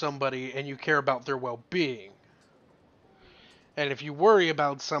care for somebody and you care about their well-being. And if you worry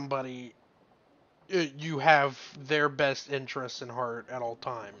about somebody, you have their best interests in heart at all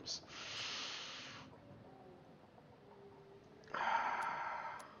times.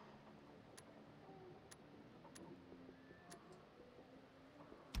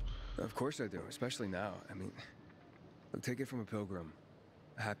 Of course I do, especially now. I mean, look, take it from a pilgrim.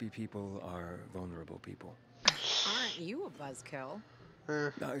 Happy people are vulnerable people. Aren't you a buzzkill?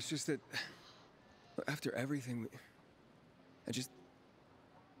 No, it's just that after everything, I just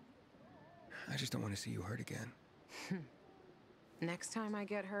don't want to see you hurt again. Next time I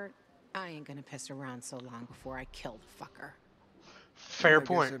get hurt, I ain't gonna piss around so long before I kill the fucker. Fair I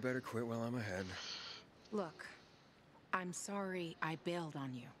point. guess I better quit while I'm ahead. Look, I'm sorry I bailed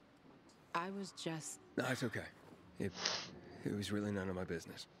on you. I was just... No, it's okay. It was really none of my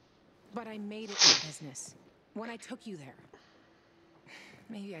business. But I made it my business. When I took you there.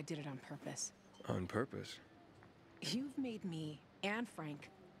 Maybe I did it on purpose. On purpose? You've made me, and Frank,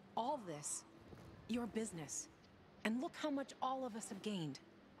 all this, your business. And look how much all of us have gained.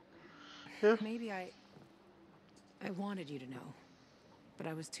 Yeah. Maybe I wanted you to know, but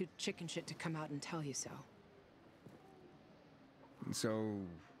I was too chicken shit to come out and tell you so. So,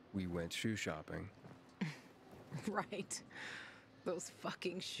 we went shoe shopping. Right. Those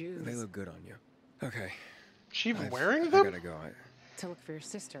fucking shoes. They look good on you. Okay. She even I've- wearing I them? gotta go. To look for your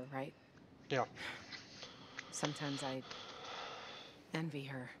sister, right? Yeah. Sometimes I envy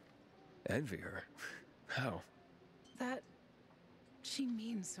her. Envy her? How? That she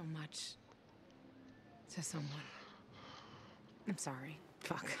means so much to someone. I'm sorry.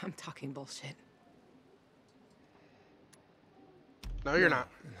 Fuck, I'm talking bullshit. No, you're not.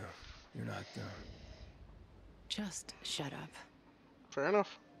 No, you're not. Just shut up. Fair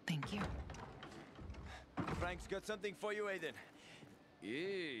enough. Thank you. Frank's got something for you, Aiden.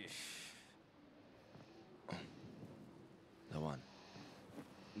 Yeesh. The one.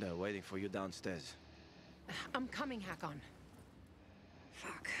 They're waiting for you downstairs. I'm coming, Hakon.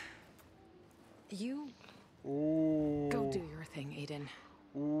 Fuck. You Ooh. go do your thing, Aiden.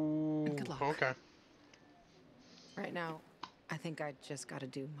 Ooh. And good luck. Okay. Right now, I think I just gotta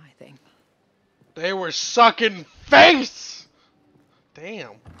do my thing. They were sucking face!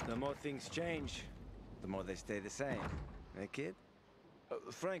 Damn. The more things change, the more they stay the same. Eh, kid?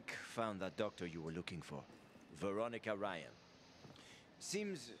 Frank found that doctor you were looking for. Veronica Ryan.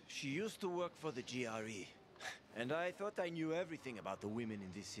 Seems she used to work for the GRE. And I thought I knew everything about the women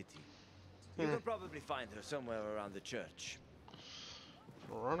in this city. You could probably find her somewhere around the church.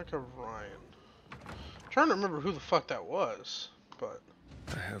 Veronica Ryan. I'm trying to remember who the fuck that was, but...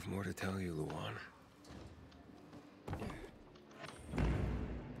 I have more to tell you, Luan.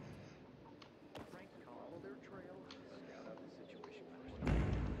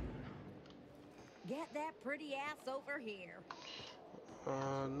 Get that pretty ass over here.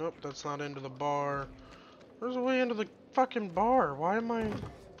 Nope, that's not into the bar. Where's the way into the fucking bar? Why am I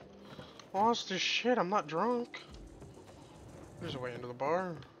lost as shit? I'm not drunk. There's a way into the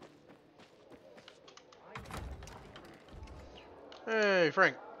bar. Hey,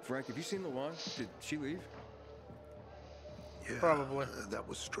 Frank. Frank, have you seen Luan? Did she leave? Yeah, Probably. That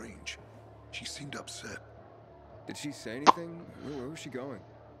was strange. She seemed upset. Did she say anything? Where was she going?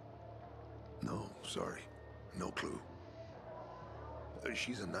 No, sorry. No clue.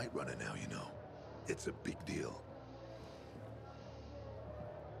 She's a night runner now, you know. It's a big deal.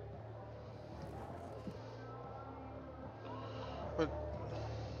 What?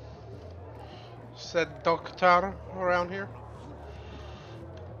 Said doctor around here?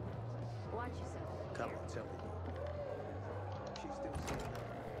 Watch yourself. Come on, tell me. She's still sick.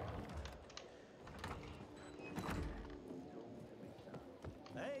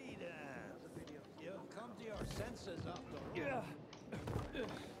 Hey there! You've come to your senses after all.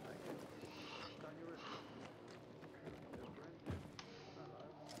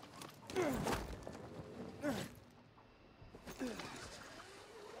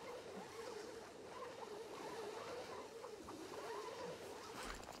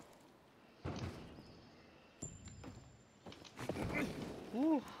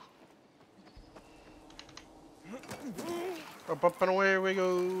 Ooh. Up and away we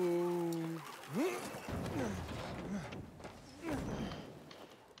go.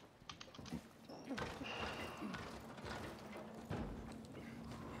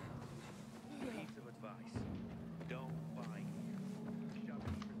 Piece of advice. Don't buy here.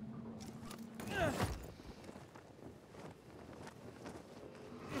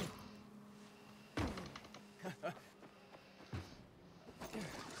 Shove it.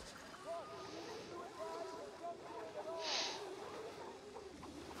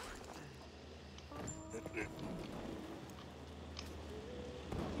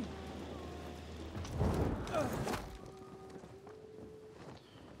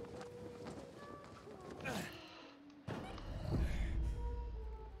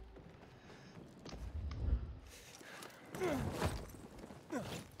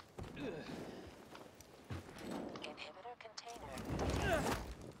 Inhibitor container.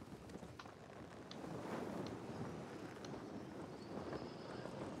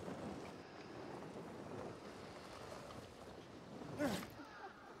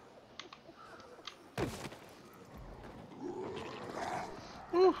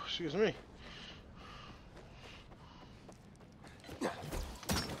 Ooh, excuse me.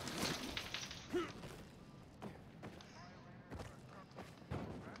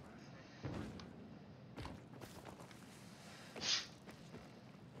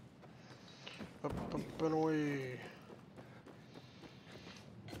 Up and away.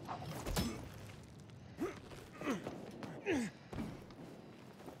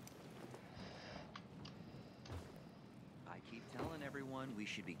 we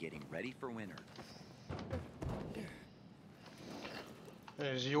should be getting ready for winter.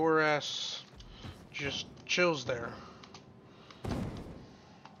 There's your ass just chills there.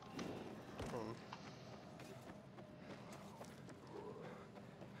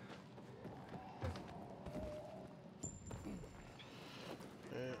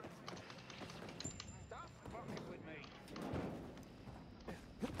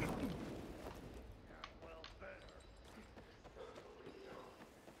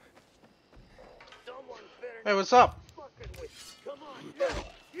 Hey, what's up?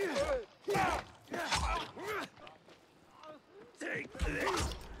 Take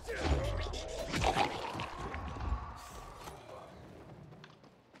this.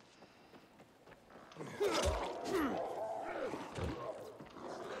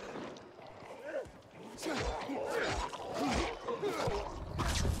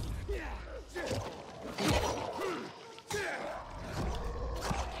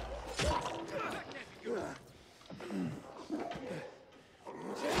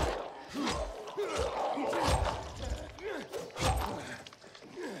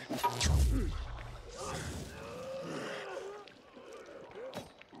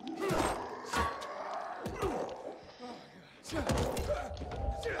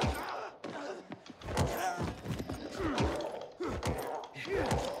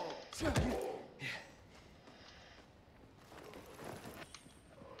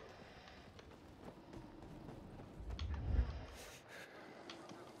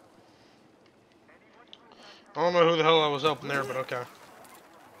 I don't know who the hell I was helping there, but okay.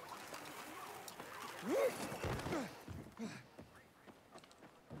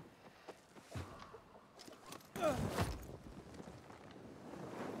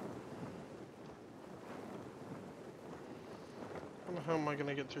 How am I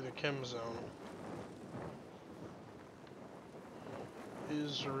gonna get through the chem zone?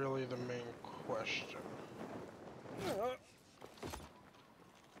 Is really the main question.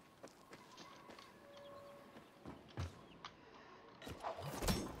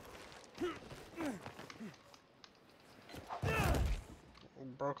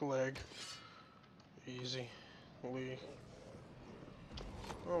 Broke a leg. Easy. Lee.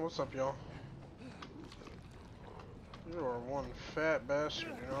 Oh, what's up, y'all? You are one fat bastard,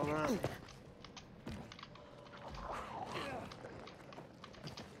 you know that?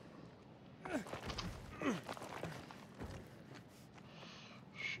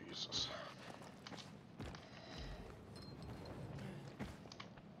 Jesus.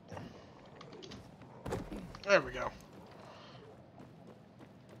 There we go.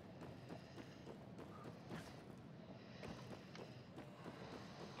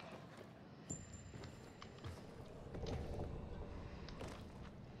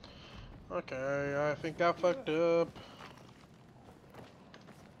 Okay, I think I fucked up.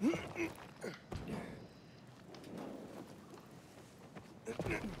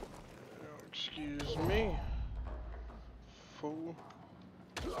 Excuse me. Fool.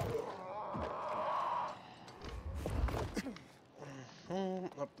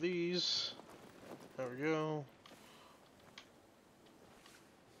 Up these. There we go.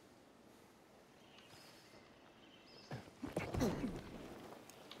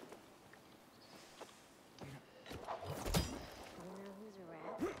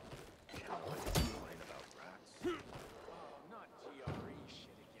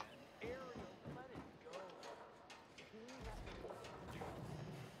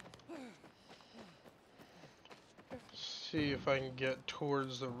 See if I can get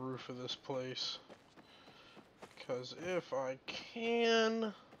towards the roof of this place. Because if I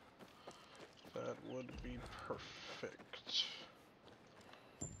can, that would be perfect.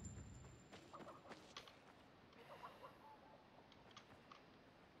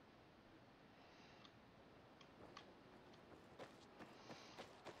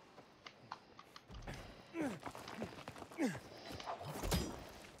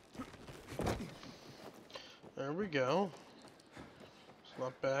 There we go. It's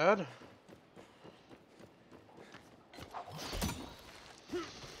not bad.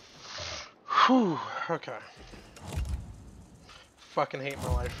 Whew, okay. Fucking hate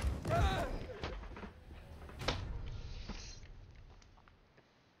my life.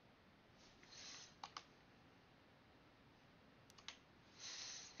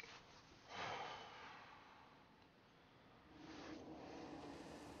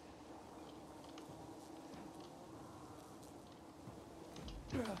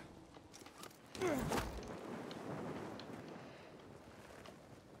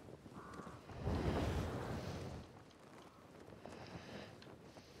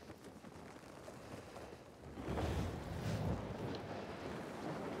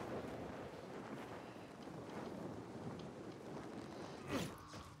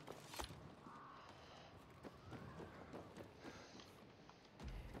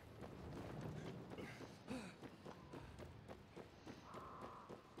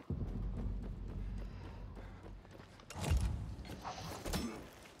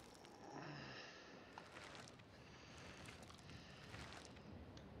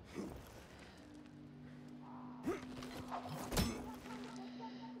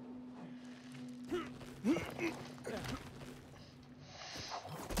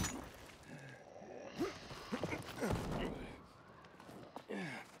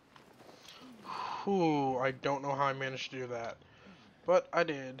 Whew, I don't know how I managed to do that. But I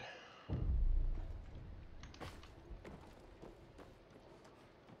did.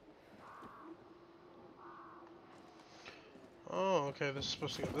 Oh, okay, this is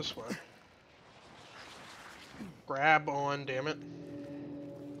supposed to go this way. Grab on, damn it.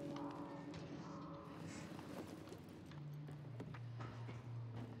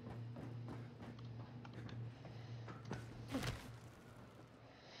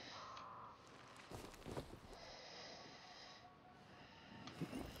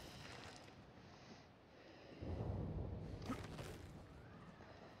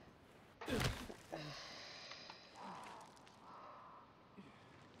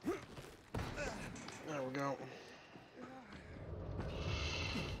 There we go.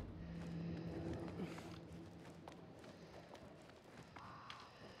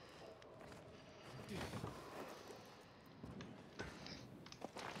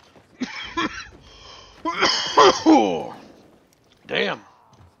 Damn.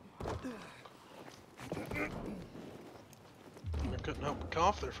 I couldn't help but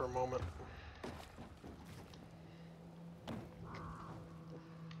cough there for a moment.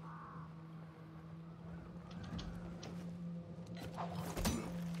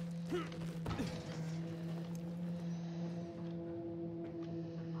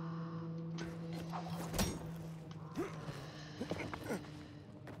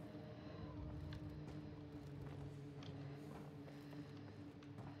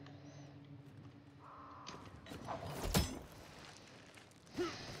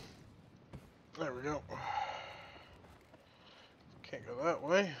 There we go. Can't go that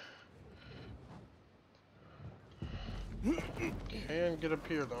way. Can get up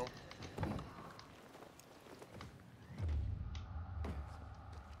here though.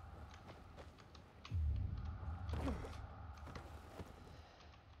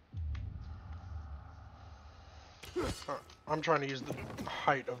 I'm trying to use the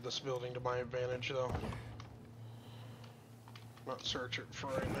height of this building to my advantage though. Not search it for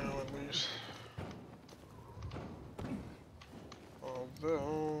right now at least.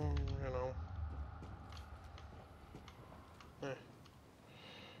 Although, you know.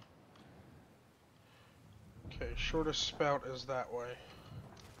 Okay, shortest spout is that way.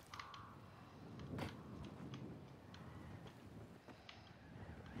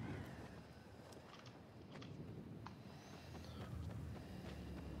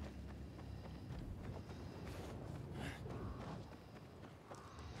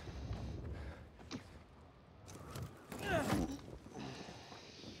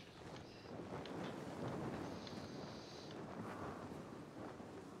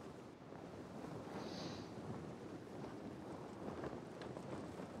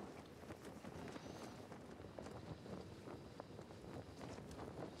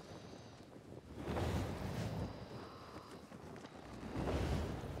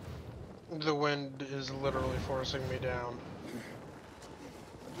 The wind is literally forcing me down.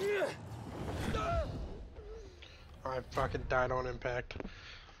 I fucking died on impact.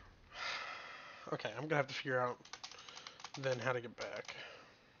 Okay, I'm gonna have to figure out then how to get back.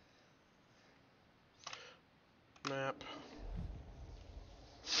 Map.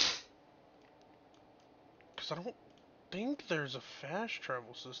 Because I don't think there's a fast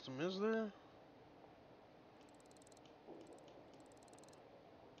travel system, is there?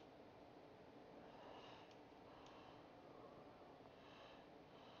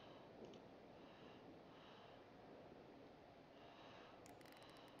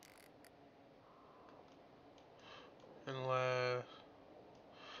 Unless...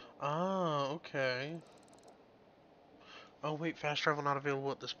 Ah, okay. Oh wait, fast travel not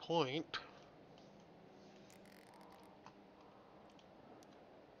available at this point.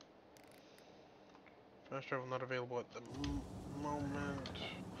 Fast travel not available at the moment.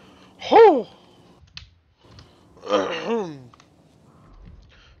 Oh!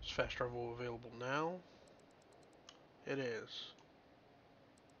 Is fast travel available now? It is.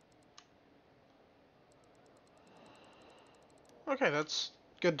 Okay, that's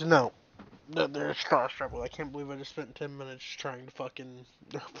good to know. That there's fast travel. I can't believe I just spent 10 minutes trying to fucking...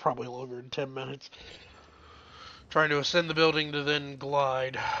 Probably longer than 10 minutes. Trying to ascend the building to then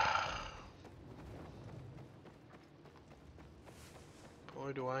glide.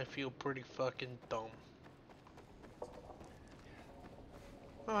 Boy, do I feel pretty fucking dumb.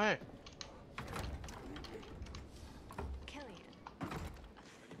 Oh, hey.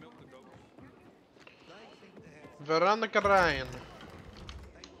 Veronica Ryan.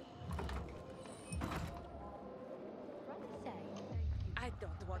 I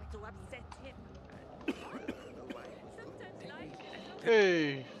don't want to upset him.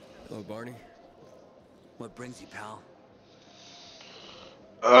 Hey. Hello, Barney. What brings you, pal?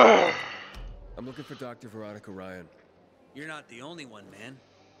 Ugh. I'm looking for Dr. Veronica Ryan. You're not the only one, man.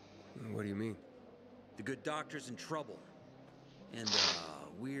 What do you mean? The good doctor's in trouble. And,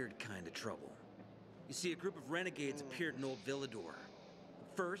 weird kind of trouble. You see, a group of renegades appeared in Old Villador.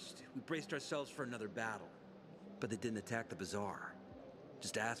 First, we braced ourselves for another battle. But they didn't attack the bazaar.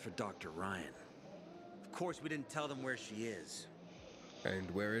 Just asked for Dr. Ryan. Of course, we didn't tell them where she is. And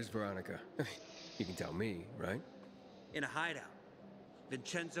where is Veronica? You can tell me, right? In a hideout.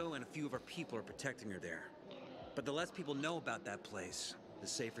 Vincenzo and a few of our people are protecting her there. But the less people know about that place, the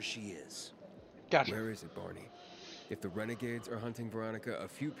safer she is. Gotcha. Where is it, Barney? If the renegades are hunting Veronica, a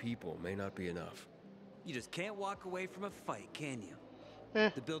few people may not be enough. You just can't walk away from a fight, can you?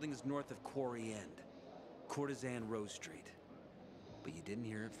 The building is north of Quarry End. Courtesan Rose Street. But you didn't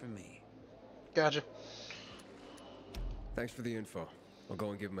hear it from me. Gotcha. Thanks for the info. I'll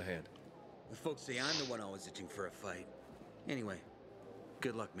go and give him a hand. The folks say I'm the one always itching for a fight. Anyway,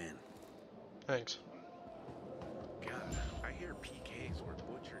 good luck, man. Thanks. God, I hear PKs were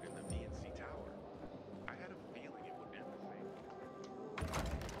butchered in the VNC Tower. I had a feeling it would end the same.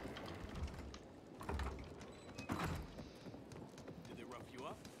 Did they rough you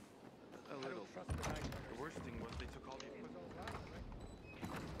up? A little. The worst thing was they took all the equipment.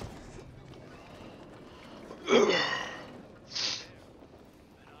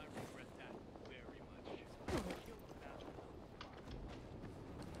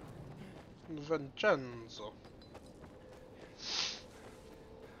 Vincenzo.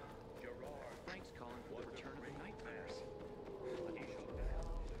 Frank's calling for the return of the Nightmares.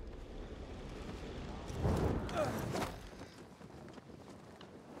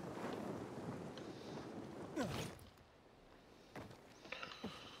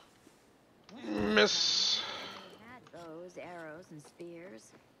 Miss. They had bows, arrows, and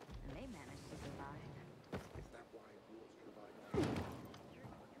spears, and they managed to survive. Is that why rules survive?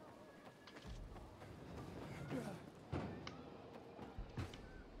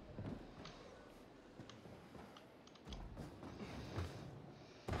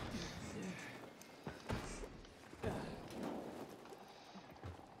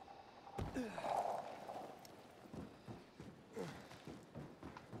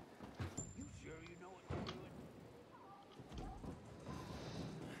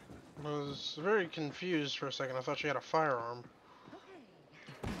 I was very confused for a second. I thought she had a firearm.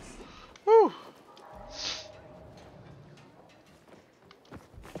 Woo!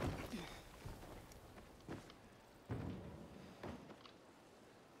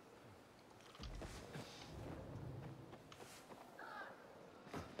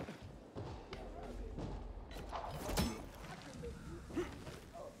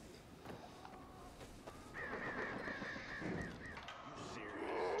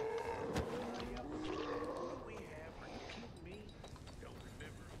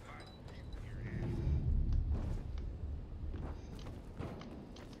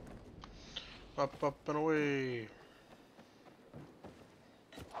 Up, up, and away.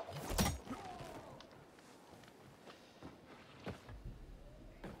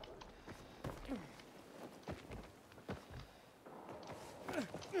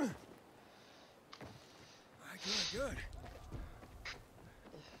 Good.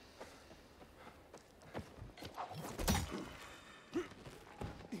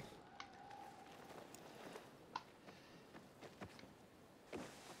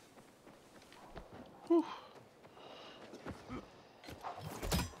 Whew.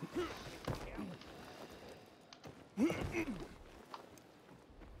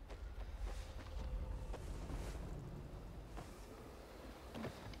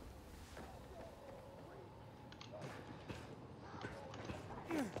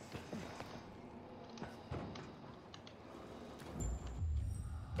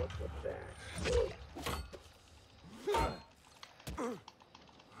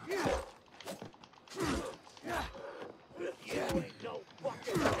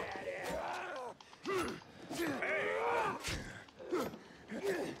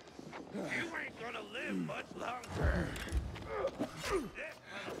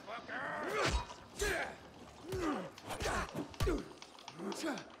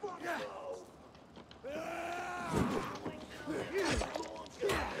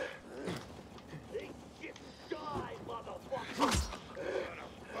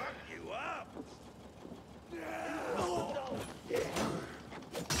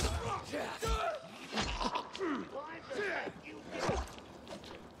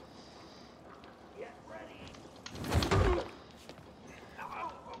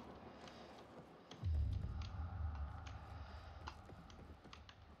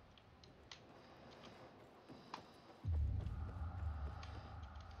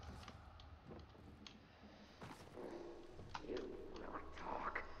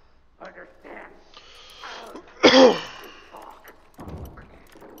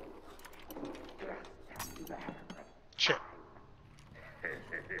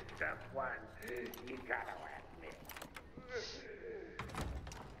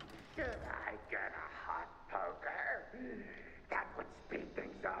 Should I get a hot poker? That would speed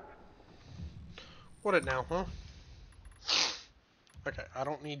things up. What it now, huh? Okay, I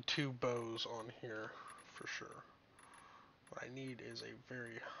don't need 2 bows on here for sure. What I need is a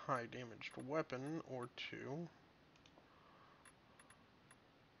very high damaged weapon or 2.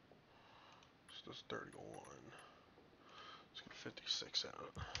 This does 31. Let's get 56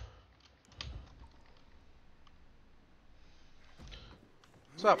 out.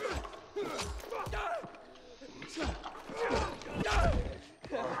 What's up?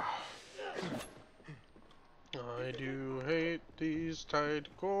 I do hate these tight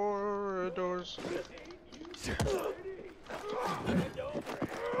corridors.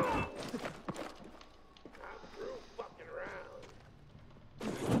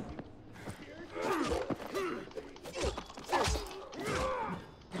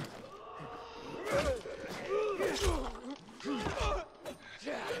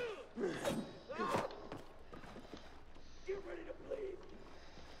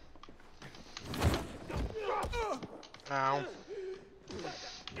 Ow.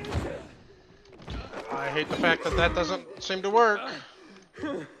 I hate the fact that that doesn't seem to work.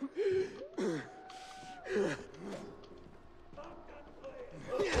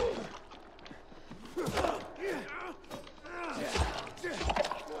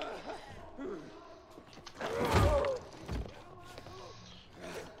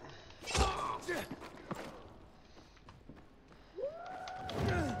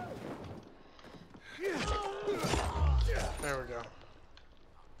 There we go.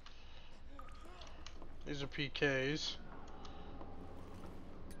 These are PKs.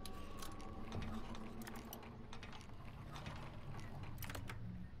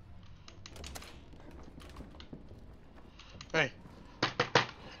 Hey,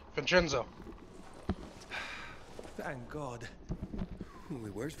 Vincenzo. Thank God.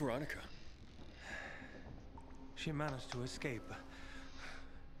 Wait, where's Veronica? She managed to escape.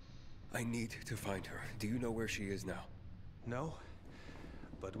 I need to find her. Do you know where she is now? No,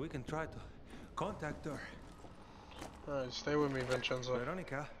 but we can try to contact her. Alright, stay with me, Vincenzo.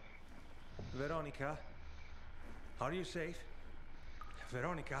 Veronica? Veronica? Are you safe?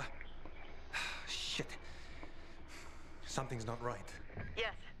 Veronica? Shit. Something's not right.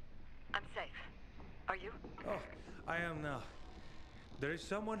 Yes, I'm safe. Are you? Oh, I am now. There is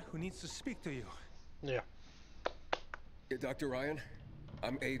someone who needs to speak to you. Yeah. Dr. Ryan,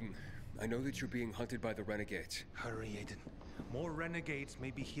 I'm Aiden. I know that you're being hunted by the renegades. Hurry, Aiden. More renegades may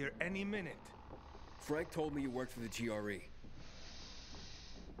be here any minute. Frank told me you worked for the GRE.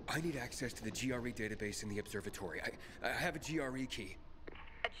 I need access to the GRE database in the observatory. I have a GRE key.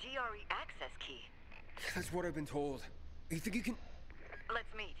 A GRE access key? That's what I've been told. You think you can...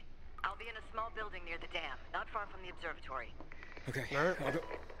 Let's meet. I'll be in a small building near the dam, not far from the observatory. Okay. Alright. I'll go...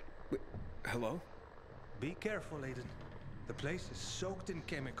 Wait, hello? Be careful, Aiden. The place is soaked in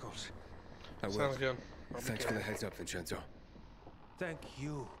chemicals. I will. Sounds good. Thanks for the heads up, Vincenzo. Thank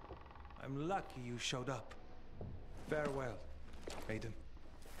you. I'm lucky you showed up. Farewell, Aiden.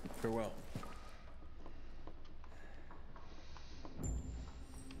 Farewell.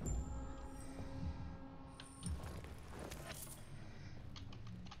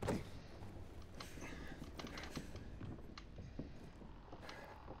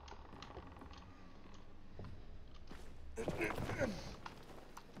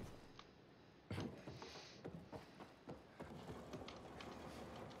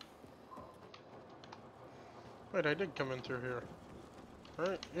 Wait, I did come in through here.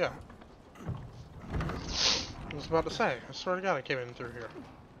 Right? Yeah. I was about to say, I swear to God I came in through here.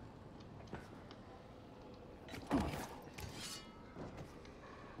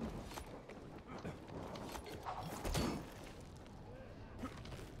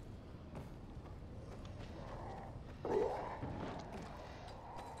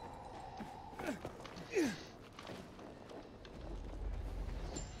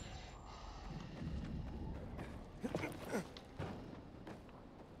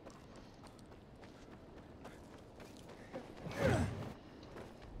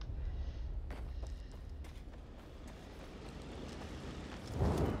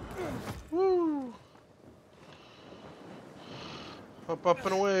 Woo! Up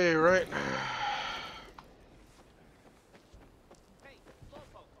and away, right? Hey,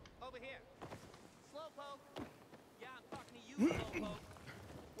 Slowpoke, over here. Slowpoke. Yeah, I'm talking to you, Slowpoke.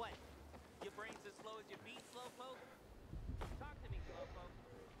 What? Your brain's as slow as your feet, Slowpoke? Talk to me, Slowpoke.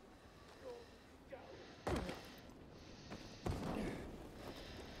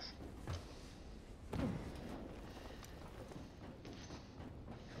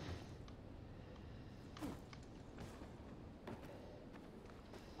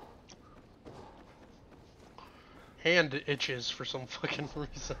 hand itches for some fucking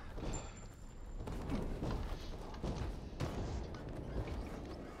reason.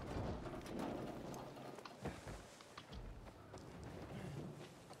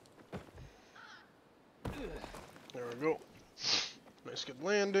 There we go. Nice good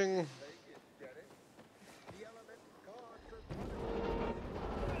landing.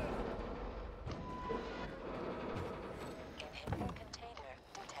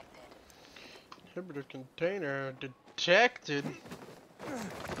 Inhibitor container detected.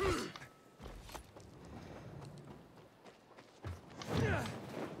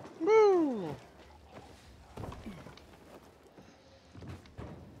 Woo!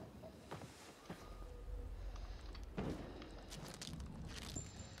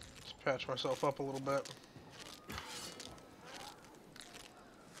 Let's patch myself up a little bit.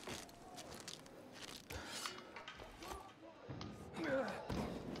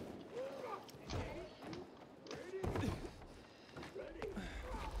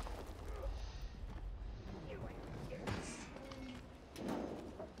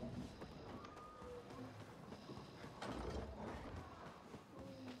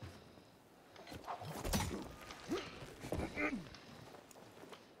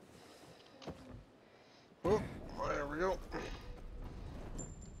 Oh, there we go.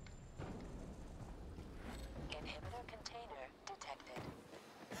 Inhibitor container detected.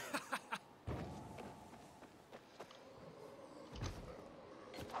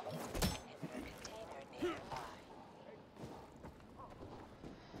 Inhibitor container nearby.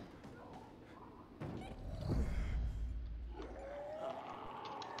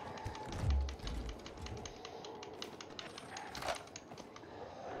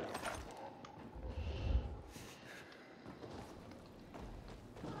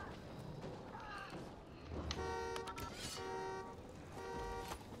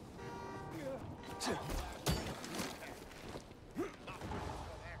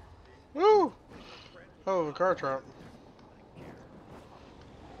 Woo! Oh, the car trap.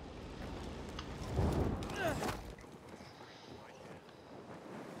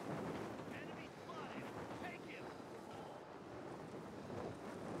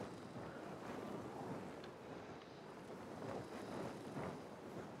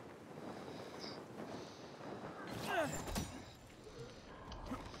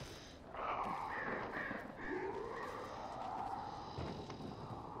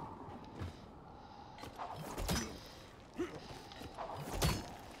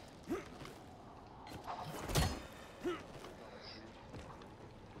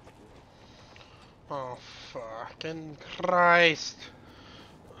 Oh, fucking Christ.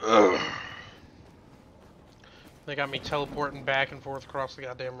 Ugh. They got me teleporting back and forth across the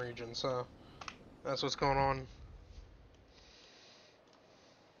goddamn region, so that's what's going on.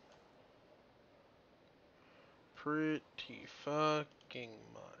 Pretty fucking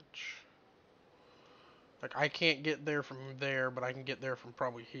much. Like, I can't get there from there, but I can get there from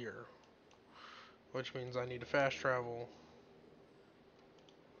probably here. Which means I need to fast travel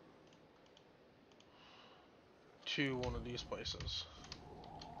to one of these places.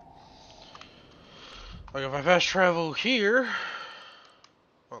 Like, if I fast travel here,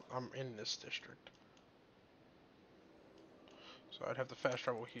 well, I'm in this district, so I'd have to fast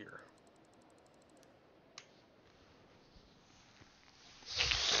travel here.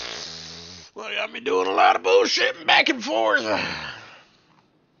 Well, you got me doing a lot of bullshit back and forth.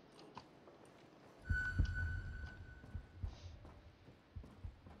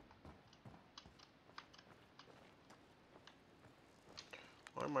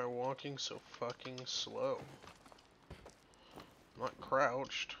 Why am I walking so fucking slow? I'm not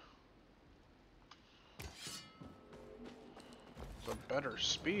crouched. It's a better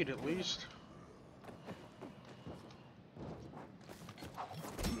speed, at least.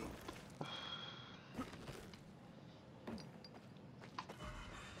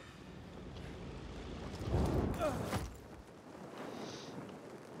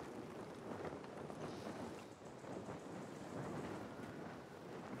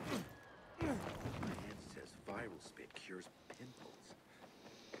 Cures pimples.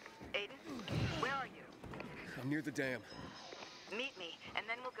 Aiden, where are you? I'm near the dam. Meet me, and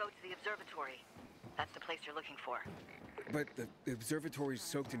then we'll go to the observatory. That's the place you're looking for. But the observatory's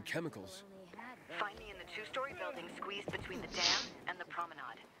soaked in chemicals. Find me in the two-story building squeezed between the dam and the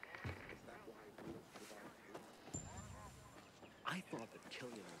promenade. I thought that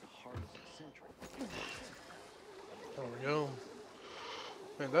Killian was the heart of the century. There we go.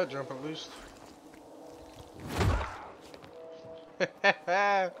 Made that jump at least.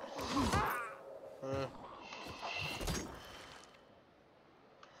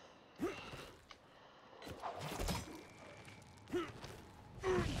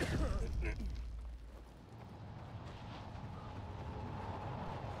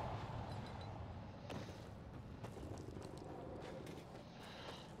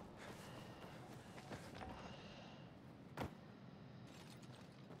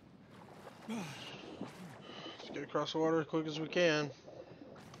 across the water as quick as we can.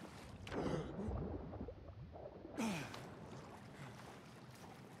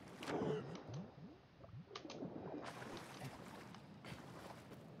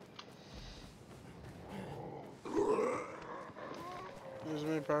 Excuse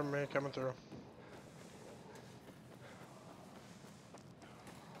me, pardon me, coming through.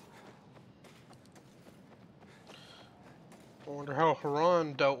 I wonder how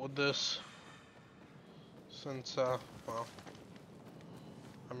Haran dealt with this. Since, well,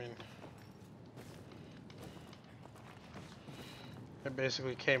 I mean, it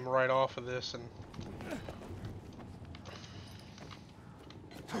basically came right off of this and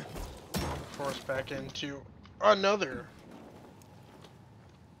forced back into another.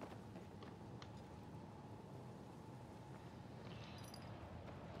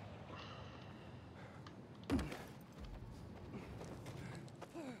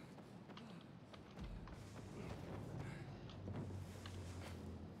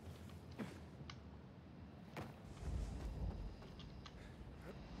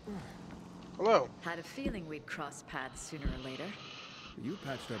 Hello. Had a feeling we'd cross paths sooner or later. You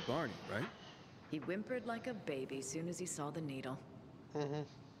patched up Barney, right? He whimpered like a baby soon as he saw the needle. And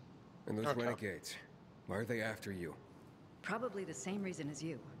those renegades, why are they after you? Probably the same reason as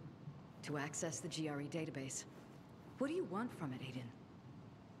you. To access the GRE database. What do you want from it, Aiden?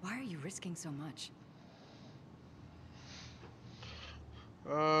 Why are you risking so much?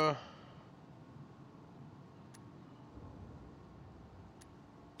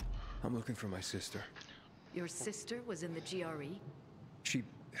 I'm looking for my sister. Your sister was in the GRE?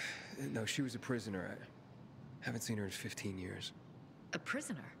 No, she was a prisoner. I haven't seen her in 15 years. A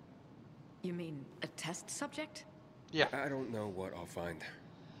prisoner? You mean a test subject? Yeah. I don't know what I'll find.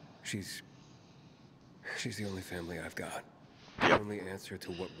 She's the only family I've got. The only answer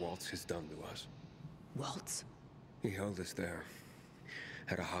to what Waltz has done to us. Waltz? He held us there.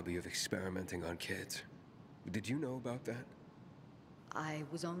 Had a hobby of experimenting on kids. Did you know about that? I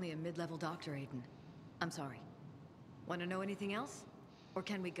was only a mid-level doctor, Aiden. I'm sorry. Want to know anything else? Or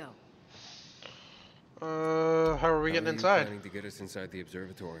can we go? How are we getting inside? Planning to get us inside the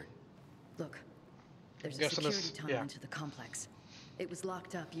observatory. Look, there's a security tunnel into the complex. It was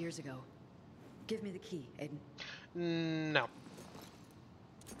locked up years ago. Give me the key, Aiden. No.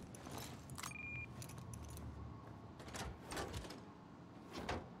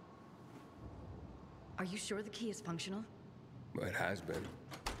 Are you sure the key is functional? It has been.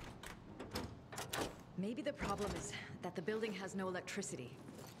 Maybe the problem is that the building has no electricity.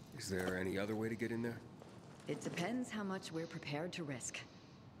 Is there any other way to get in there? It depends how much we're prepared to risk.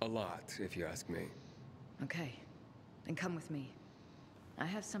 A lot, if you ask me. Okay, then come with me. I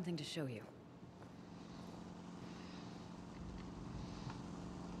have something to show you.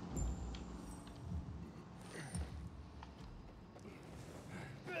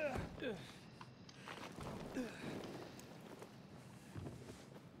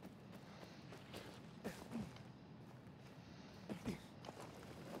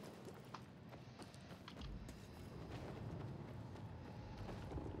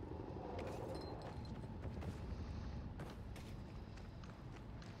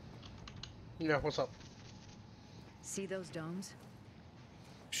 Yeah, what's up? See those domes?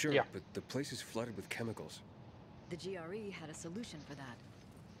 Sure, but the place is flooded with chemicals. The GRE had a solution for that.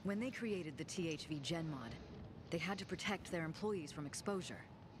 When they created the THV Gen Mod, they had to protect their employees from exposure.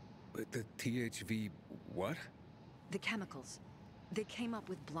 But the THV what? The chemicals. They came up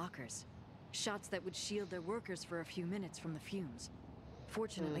with blockers. Shots that would shield their workers for a few minutes from the fumes.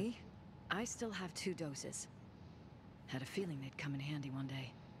 Fortunately, I still have 2 doses. Had a feeling they'd come in handy one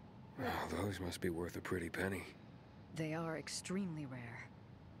day. Oh, those must be worth a pretty penny. They are extremely rare.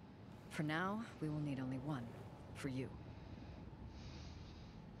 For now, we will need only 1. For you.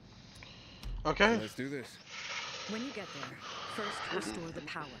 Okay. So let's do this. When you get there, first restore the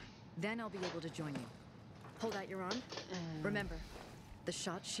power. Then I'll be able to join you. Hold out your arm. Remember, the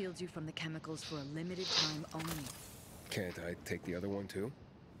shot shields you from the chemicals for a limited time only. Can't I take the other one too?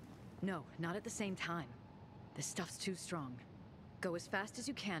 No, not at the same time. This stuff's too strong. Go as fast as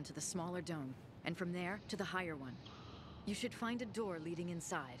you can to the smaller dome, and from there to the higher one. You should find a door leading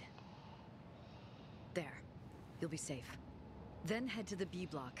inside. There. You'll be safe. Then head to the B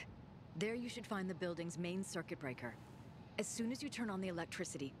block. There you should find the building's main circuit breaker. As soon as you turn on the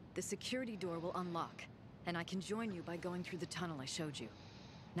electricity, the security door will unlock, and I can join you by going through the tunnel I showed you.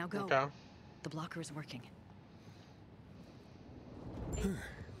 Now go. Okay. The blocker is working.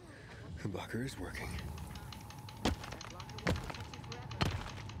 The blocker is working.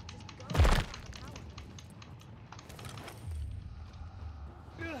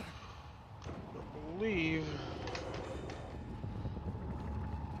 I believe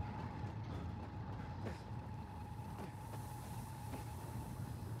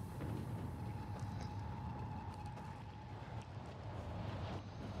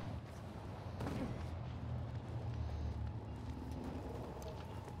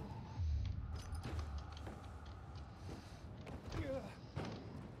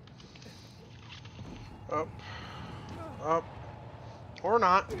Up. Up. Or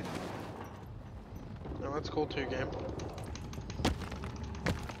not. No, that's cool too, game.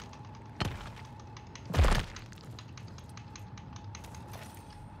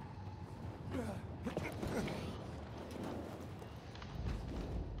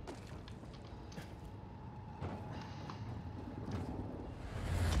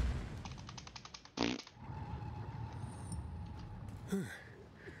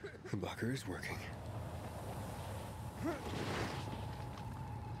 The blocker is working.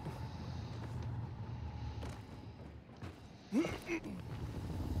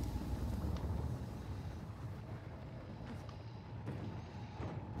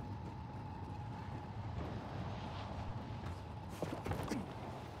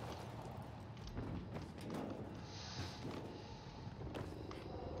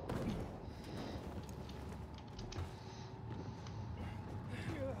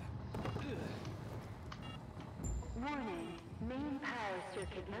 Warning. Main power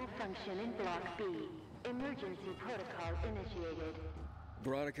circuit malfunction in Block B. Emergency protocol initiated.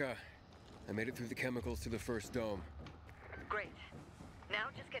 Veronica, I made it through the chemicals to the first dome. Great. Now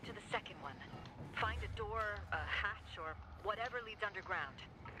just get to the second one. Find a door, a hatch, or whatever leads underground.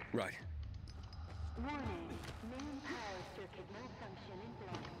 Right. Warning. Main power circuit malfunction in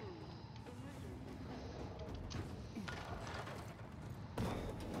Block B.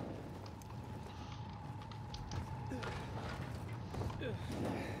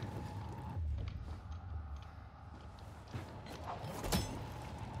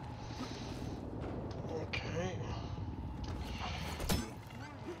 Okay.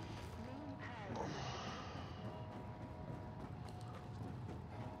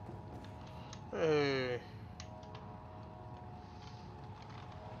 Hey.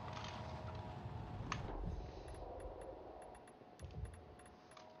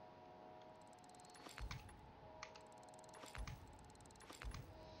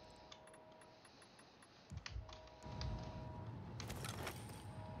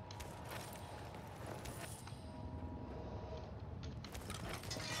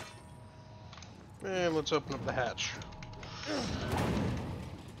 And let's open up the hatch.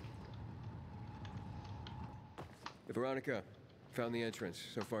 Veronica, found the entrance.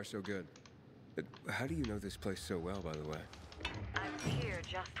 So far, so good. How do you know this place so well, by the way? I was here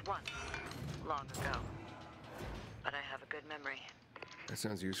just once, long ago. But I have a good memory. That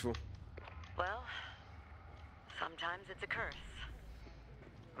sounds useful. Well, sometimes it's a curse.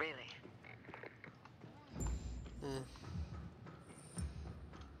 Really.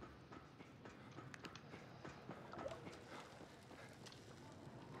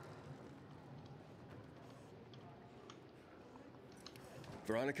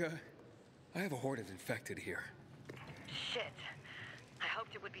 Veronica, I have a horde of infected here. Shit. I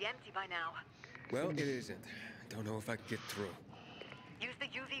hoped it would be empty by now. Well, it isn't. I don't know if I can get through. Use the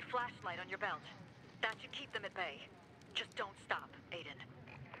UV flashlight on your belt. That should keep them at bay. Just don't stop, Aiden.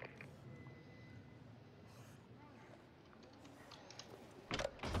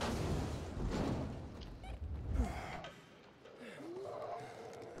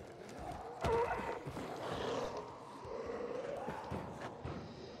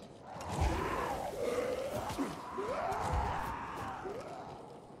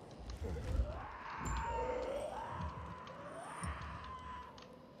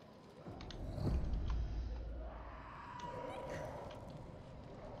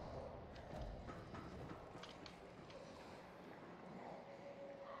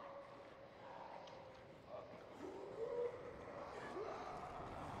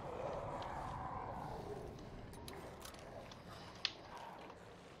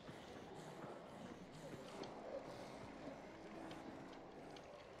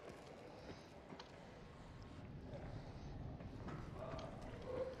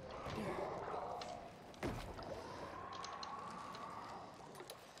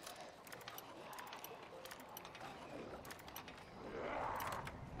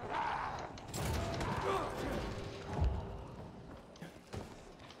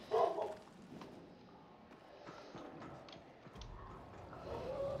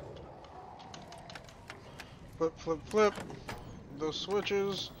 Flip, flip, flip. Those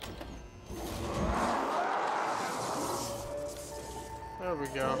switches. There we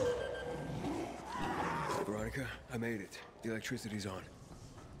go. Veronica, I made it. The electricity's on.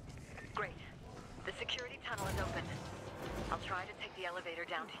 Great. The security tunnel is open. I'll try to take the elevator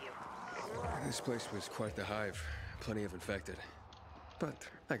down to you. This place was quite the hive. Plenty of infected. But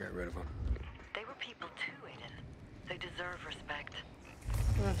I got rid of them. They were people too, Aiden. They deserve respect.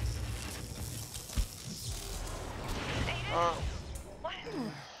 Aiden? What?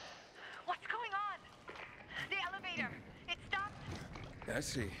 What's going on? I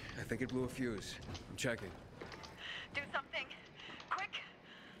see. I think it blew a fuse. I'm checking. Do something. Quick.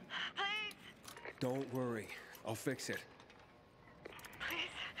 Please. Don't worry. I'll fix it. Please.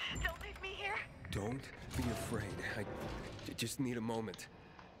 Don't leave me here. Don't be afraid. I just need a moment.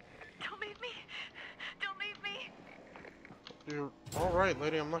 Don't leave me. Don't leave me. You're alright,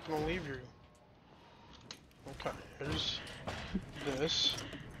 lady. I'm not gonna leave you. Okay, here's this.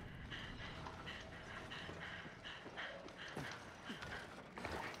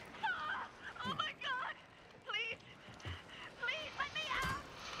 Oh my God! Please, please let me out.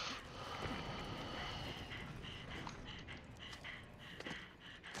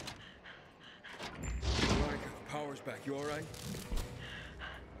 Veronica, power's back. You all right?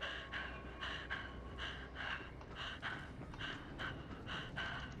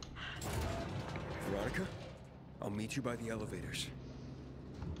 Veronica, I'll meet you by the elevators.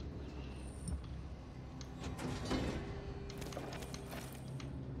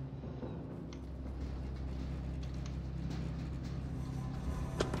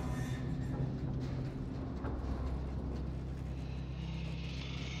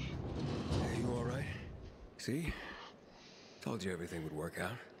 You all right? See? Told you everything would work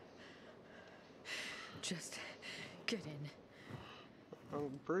out. Just get in. Oh,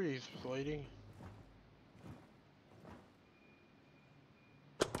 breathe, lady.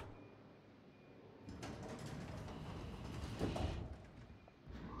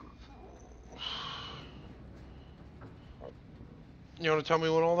 You want to tell me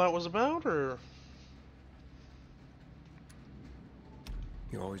what all that was about, or?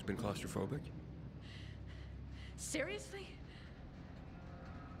 You always been claustrophobic? Seriously?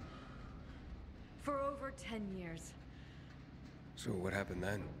 For over 10 years. So what happened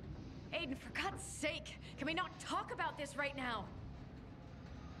then? Aiden, for God's sake, can we not talk about this right now?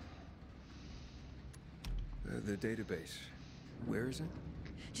 The database. Where is it?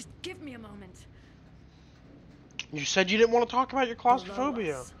 Just give me a moment. You said you didn't want to talk about your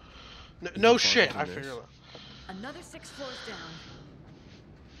claustrophobia. No shit, I figured that. Another 6 floors down.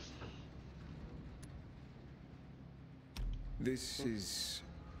 This is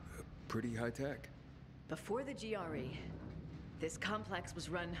pretty high tech. Before the GRE, this complex was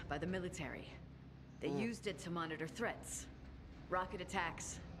run by the military. They used it to monitor threats, rocket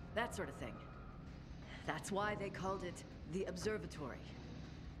attacks, that sort of thing. That's why they called it the Observatory.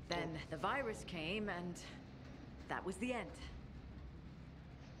 Then the virus came and that was the end.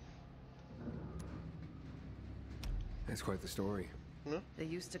 That's quite the story. They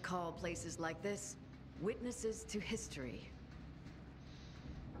used to call places like this witnesses to history.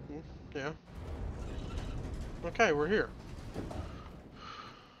 Yeah. Okay, we're here.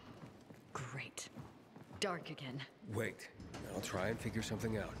 Great. Dark again. Wait, I'll try and figure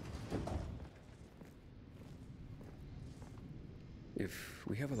something out. If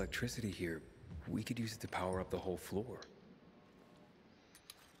we have electricity here, we could use it to power up the whole floor.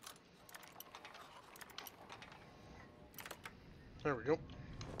 There we go.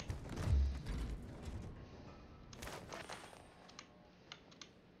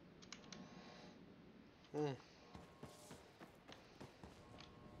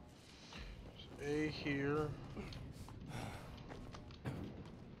 A here.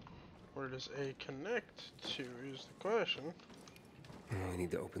 Where does A connect to is the question. We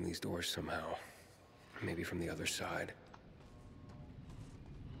need to open these doors somehow. Maybe from the other side.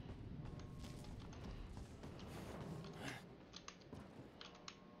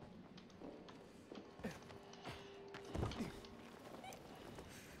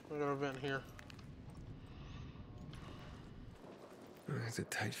 We got a vent here. It's a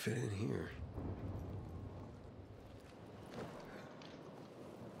tight fit in here.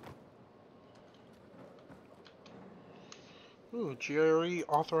 Ooh, GRE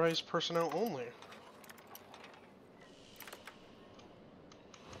authorized personnel only.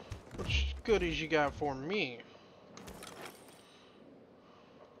 Which goodies you got for me?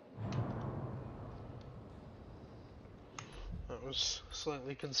 That was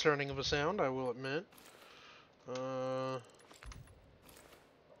slightly concerning of a sound, I will admit.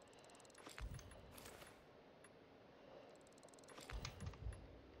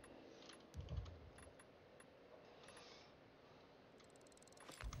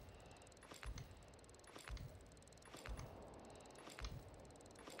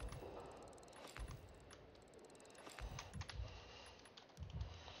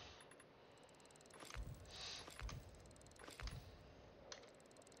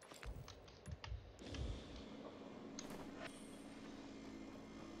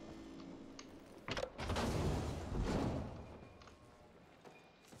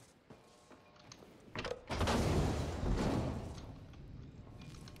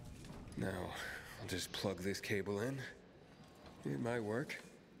 just plug this cable in. It might work.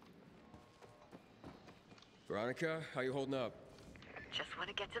 Veronica, how you holding up? Just want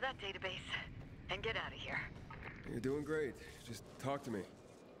to get to that database and get out of here. You're doing great. Just talk to me.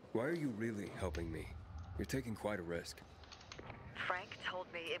 Why are you really helping me? You're taking quite a risk. Frank told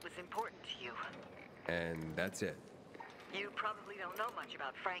me it was important to you. And that's it. You probably don't know much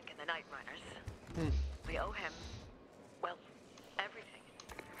about Frank and the Night Runners. We owe him, well, everything.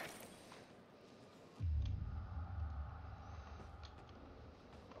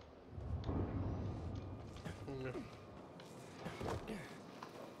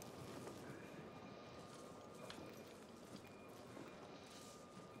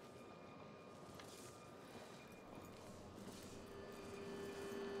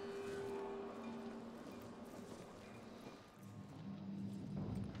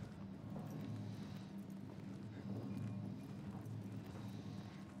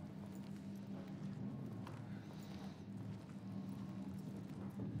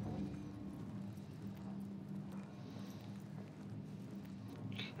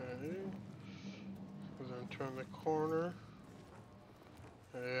 Then turn the corner.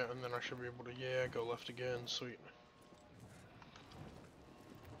 Yeah, and then I should be able to, yeah, go left again. Sweet.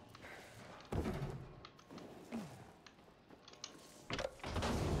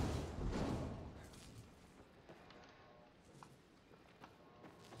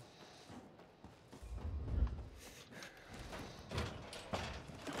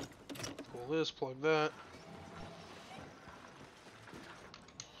 Pull this, plug that.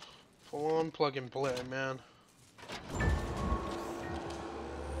 Full on plug and play, man.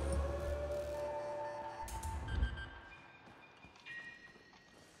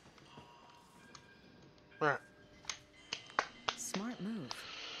 Alright. Smart move.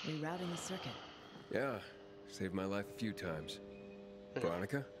 Rerouting the circuit. Yeah, saved my life a few times.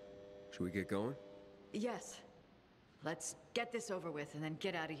 Veronica, should we get going? Yes. Let's get this over with and then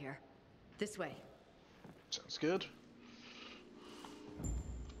get out of here. This way. Sounds good.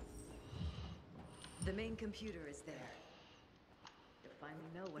 The main computer is there. You'll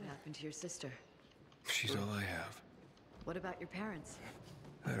finally know what happened to your sister. She's all I have. What about your parents?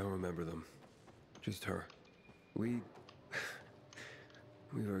 I don't remember them. Just her. We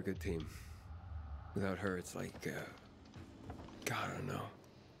were a good team. Without her, it's like, God, I don't know.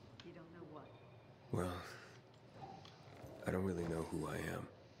 You don't know what? Well, I don't really know who I am.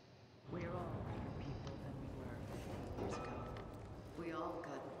 We're all better people than we were years ago. We all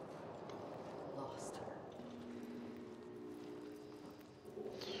got lost.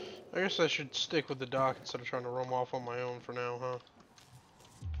 I guess I should stick with the dock instead of trying to roam off on my own for now, huh?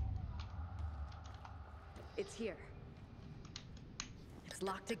 It's here. It's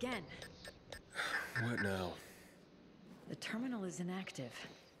locked again. What now? The terminal is inactive.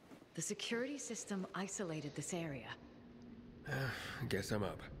 The security system isolated this area. I guess I'm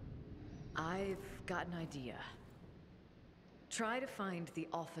up. I've got an idea. Try to find the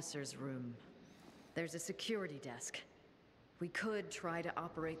officer's room. There's a security desk. We could try to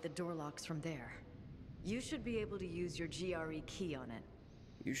operate the door locks from there. You should be able to use your GRE key on it.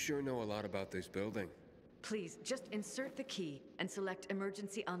 You sure know a lot about this building. Please, just insert the key and select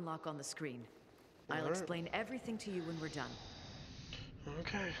emergency unlock on the screen. I'll explain everything to you when we're done.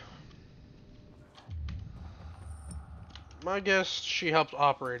 Okay. My guess, she helped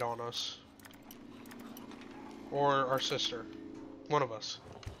operate on us. Or our sister. One of us.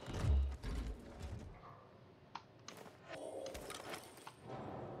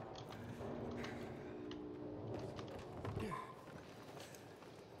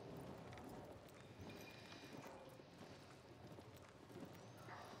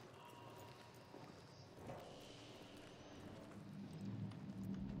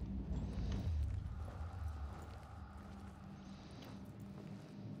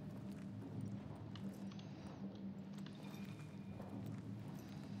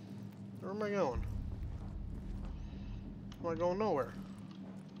 Where am I going? Am I going nowhere?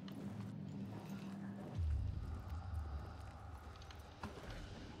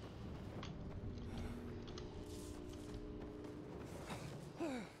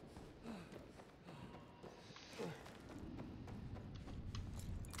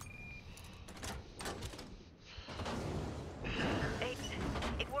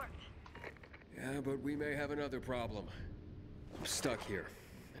 It worked. Yeah, but we may have another problem. I'm stuck here.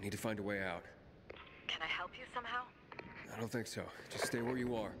 I need to find a way out. Can I help you somehow? I don't think so. Just stay where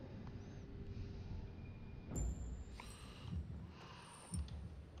you are.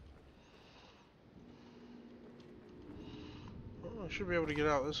 Oh, I should be able to get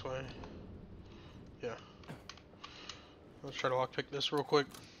out this way. Yeah. Let's try to lockpick this real quick.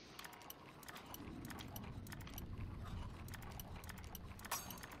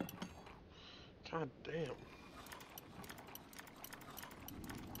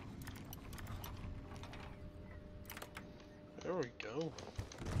 Oh.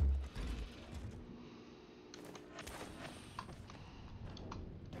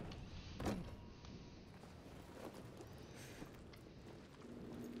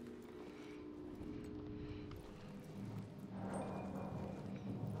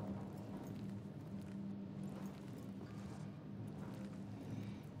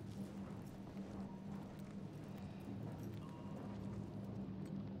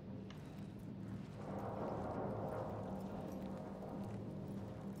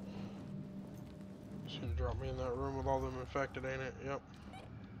 It's gonna drop me in that room with all them infected, ain't it? Yep.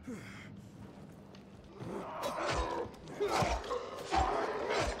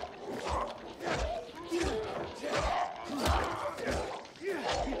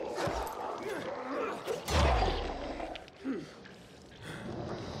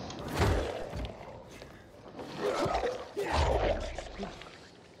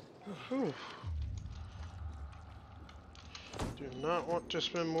 Whew. Do not want to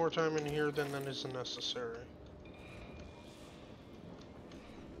spend more time in here than is necessary.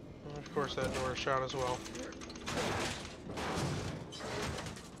 And of course, that door is shot as well.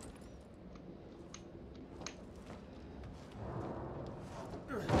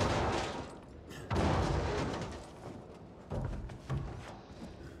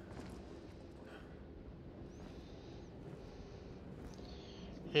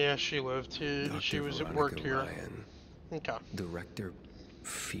 Yeah, she lived here. She was at work here. Ryan, okay. Director,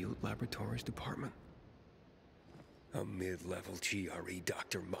 Field Laboratories Department. A mid-level GRE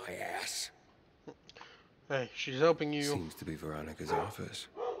doctor, my ass. Hey, she's helping you. Seems to be Veronica's office.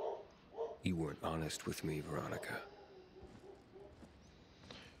 You weren't honest with me, Veronica.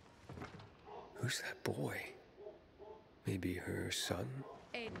 Who's that boy? Maybe her son?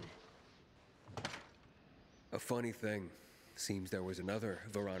 Aiden. A funny thing. Seems there was another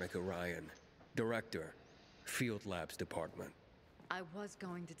Veronica Ryan. Director, Field Labs Department. I was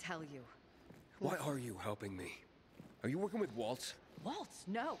going to tell you. Why are you helping me? Are you working with Waltz? Waltz?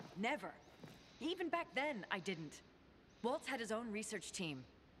 No, never. Even back then, I didn't. Waltz had his own research team.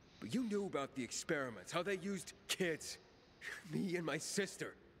 But you knew about the experiments, how they used kids. Me and my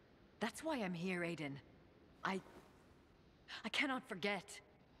sister. That's why I'm here, Aiden. I cannot forget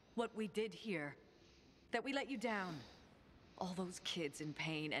what we did here. That we let you down. All those kids in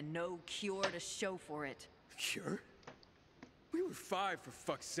pain and no cure to show for it. Cure? We were 5, for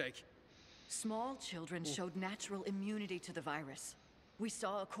fuck's sake. Small children showed natural immunity to the virus. We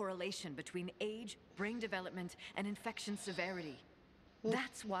saw a correlation between age, brain development, and infection severity.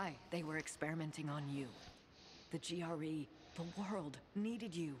 That's why they were experimenting on you. The GRE, the world,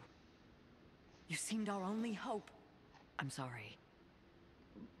 needed you. You seemed our only hope. I'm sorry.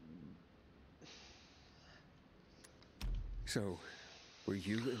 So, were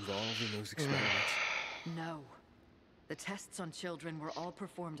you involved in those experiments? No. The tests on children were all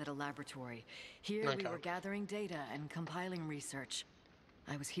performed at a laboratory. Here we were gathering data and compiling research.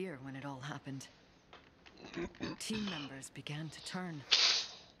 I was here when it all happened. Team members began to turn,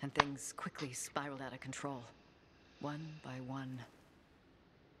 and things quickly spiraled out of control. One by one.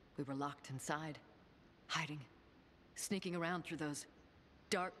 We were locked inside, hiding, sneaking around through those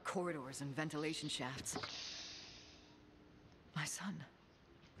dark corridors and ventilation shafts. My son.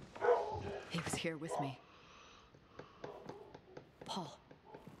 He was here with me. Paul.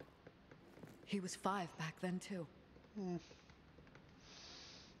 He was 5 back then, too.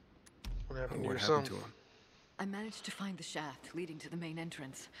 What happened to him? I managed to find the shaft leading to the main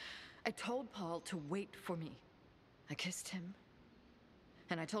entrance. I told Paul to wait for me. I kissed him.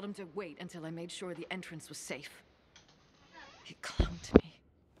 And I told him to wait until I made sure the entrance was safe. He clung to me.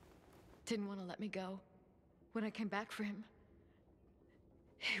 Didn't want to let me go. When I came back for him,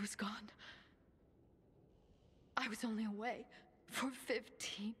 he was gone. I was only away for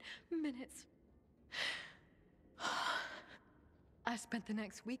 15 minutes. I spent the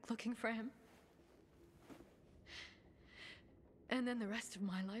next week looking for him. And then the rest of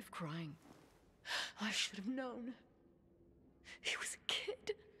my life crying. I should have known. He was a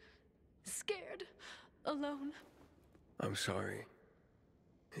kid. Scared. Alone. I'm sorry.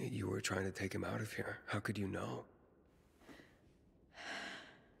 You were trying to take him out of here. How could you know?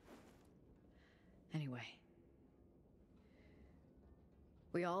 Anyway.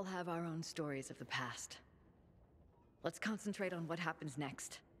 We all have our own stories of the past. Let's concentrate on what happens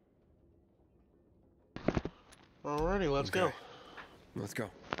next. Alrighty, let's go. Let's go.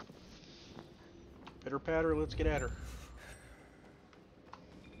 Pitter patter, let's get at her.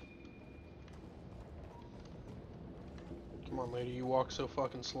 Come on, lady, you walk so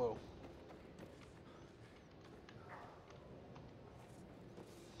fucking slow.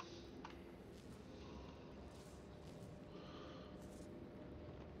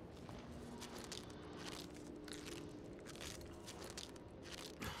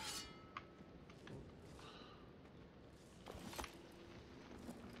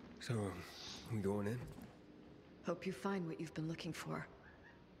 So, we going in? Hope you find what you've been looking for.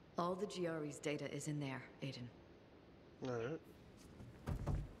 All the GRE's data is in there, Aiden. Alright.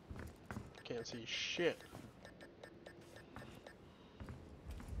 Can't see shit.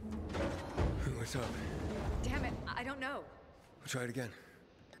 What's up? Damn it, I don't know. We'll try it again.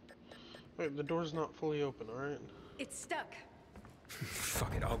 Wait, the door's not fully open, alright? It's stuck.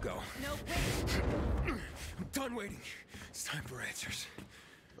 Fuck it, I'll go. No, wait. I'm done waiting. It's time for answers.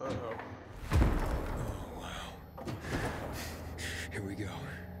 Uh-oh. Oh, wow. Here we go.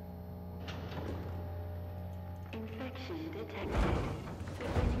 Infection detected.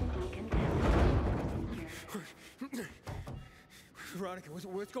 Beginning decontamination. Veronica,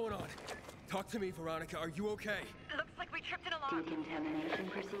 what's going on? Talk to me, Veronica. Are you okay? Looks like we tripped an alarm. Decontamination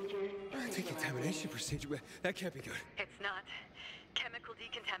procedure. Decontamination procedure? That can't be good. It's not. Chemical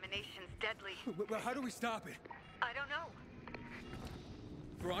decontamination's deadly. Well, how do we stop it? I don't know.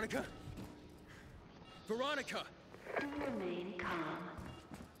 Veronica? Veronica! Remain calm.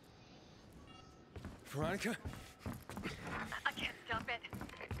 Veronica? I can't stop it.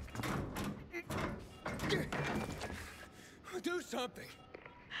 Do something!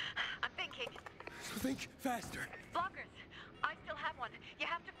 I'm thinking. So think faster. Blockers. I still have one. You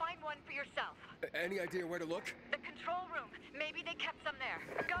have to find one for yourself. Any idea where to look? The control room. Maybe they kept some there.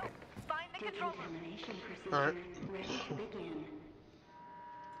 Go. Find the control room. Decontamination procedure Alright. ready to begin.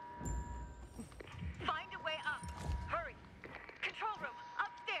 Find a way up. Hurry. Control room.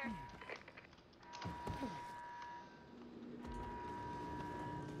 Upstairs.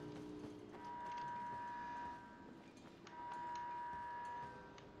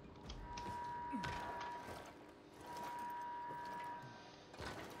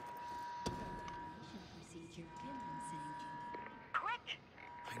 Procedure commencing. Quick.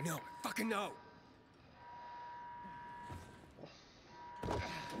 I know. I fucking know.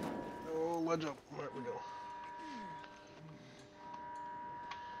 Oh, ledge up. There we go.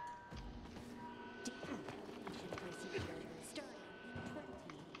 Decontamination procedure starting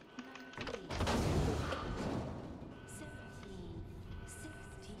 20, 19, 17, 16,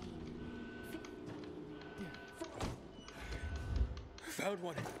 15, 14. Found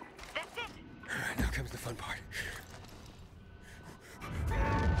one. That's it. All right, now comes the fun part.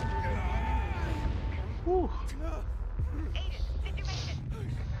 Whew. Aiden, did you make it?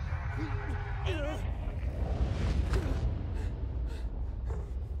 Aiden?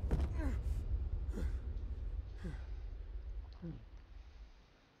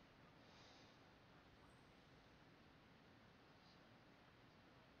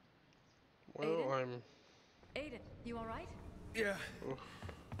 Well, Aiden? I'm... Aiden, you all right? Yeah.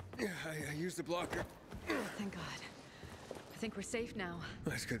 Yeah, I used the blocker. Thank God. I think we're safe now.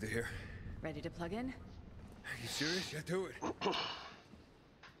 That's good to hear. Ready to plug in? Are you serious? Yeah, do it.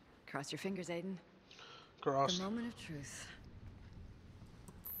 Cross your fingers, Aiden. Cross. The moment of truth.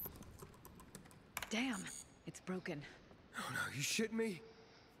 Damn, it's broken. Oh no, you shitting me?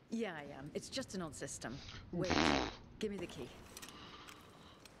 Yeah, I am. It's just an old system. Wait, give me the key.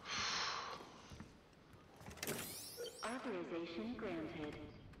 Authorization granted.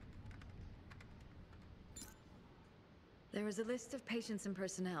 There is a list of patients and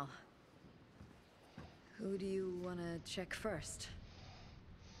personnel. Who do you want to check first?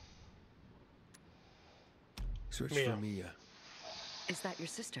 Switch Mia. for Mia. Is that your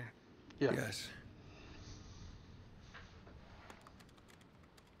sister? Yeah. Yes.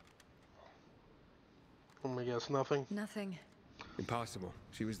 Let me guess, nothing? Nothing. Impossible.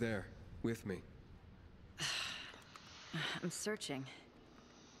 She was there. With me. I'm searching.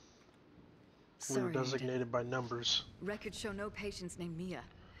 We were Sorry, Aiden. designated by numbers. Records show no patients named Mia.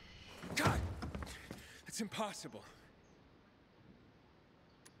 God! It's impossible.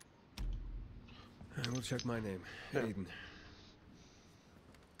 I will check my name. Yeah. Aiden.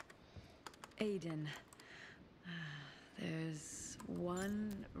 Aiden. There's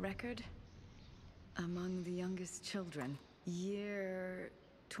one record among the youngest children. Year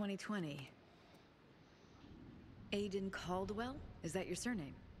 2020. Aiden Caldwell? Is that your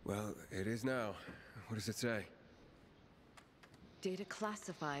surname? Well, it is now. What does it say? Data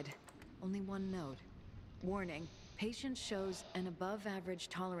classified. Only one note. Warning. Patient shows an above-average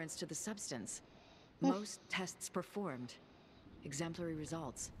tolerance to the substance. Most tests performed. Exemplary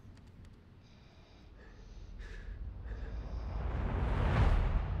results.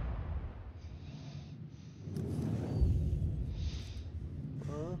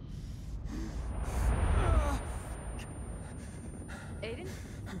 Aiden?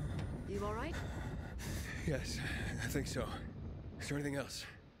 You all right? Yes, I think so. Is there anything else?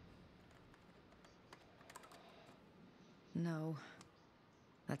 No.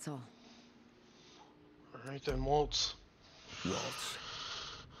 That's all. Alright then, Waltz. Waltz.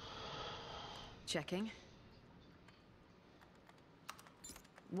 Checking.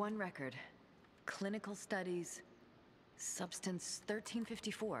 One record. Clinical studies. Substance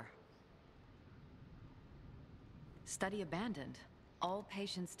 1354. Study abandoned. All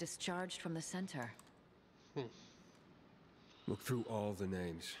patients discharged from the center. Look through all the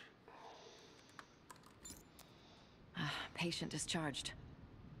names. Patient discharged.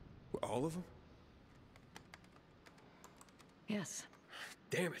 All of them? Yes.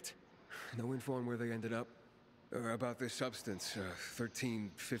 Damn it. No info on where they ended up? Or about this substance,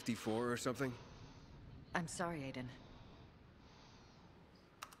 1354 or something? I'm sorry, Aiden.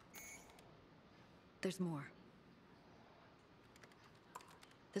 There's more.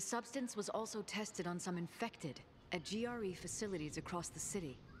 The substance was also tested on some infected at GRE facilities across the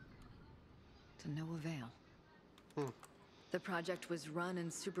city. To no avail. The project was run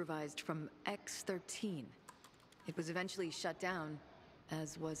and supervised from X-13. It was eventually shut down,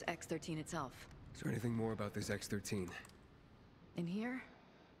 as was X-13 itself. Is there anything more about this X-13? In here?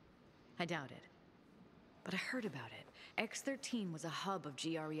 I doubt it. But I heard about it. X-13 was a hub of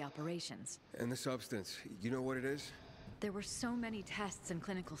GRE operations. And the substance, you know what it is? There were so many tests and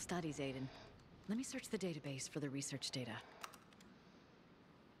clinical studies, Aiden. Let me search the database for the research data.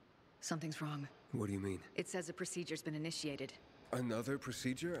 Something's wrong. What do you mean? It says a procedure's been initiated. Another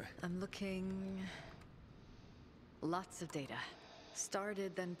procedure? I'm looking... Lots of data.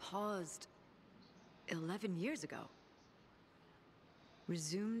 Started, then paused 11 years ago.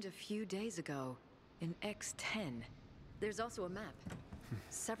 Resumed a few days ago in X-10. There's also a map.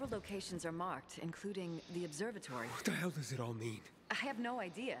 Several locations are marked, including the observatory. What the hell does it all mean? I have no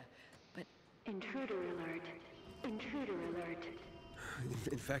idea, but... Intruder alert. Intruder alert.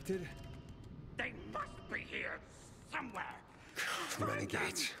 Infected? They must be here somewhere.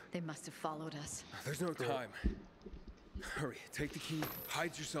 Renegades. They must have followed us. There's no time. Hurry, take the key,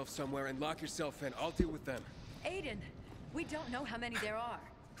 hide yourself somewhere, and lock yourself in. I'll deal with them. Aiden, we don't know how many there are.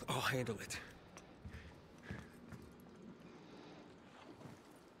 I'll handle it.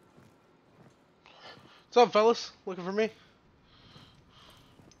 What's up, fellas? Looking for me?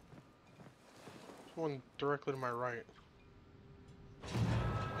 There's one directly to my right.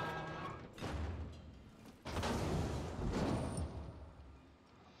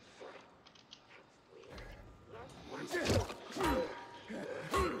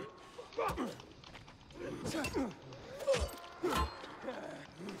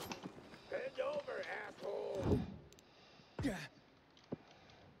 Bend over, asshole.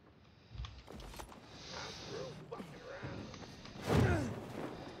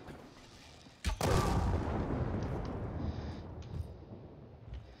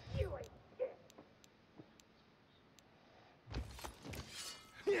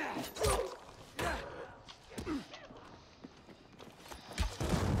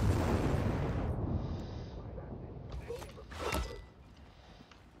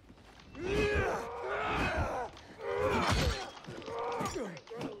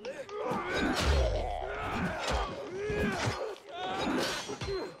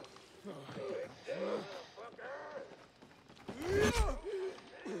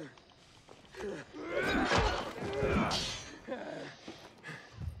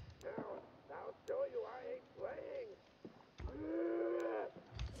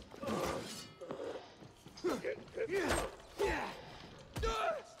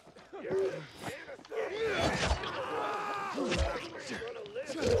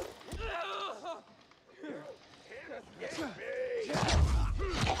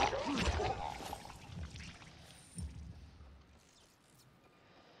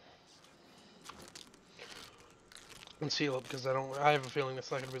 Conceal it because I have a feeling it's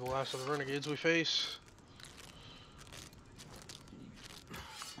not going to be the last of the renegades we face.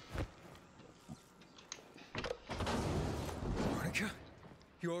 Monica,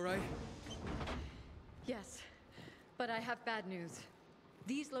 you all right? Yes, but I have bad news.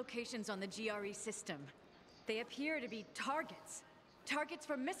 These locations on the GRE system, they appear to be targets. Targets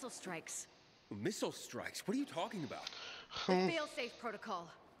for missile strikes. Missile strikes? What are you talking about? The fail-safe protocol.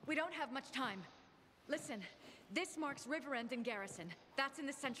 We don't have much time. Listen, this marks Riverend and Garrison. That's in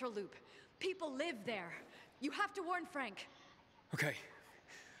the central loop. People live there. You have to warn Frank. Okay.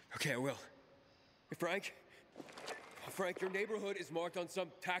 Okay, I will. Frank? Frank, your neighborhood is marked on some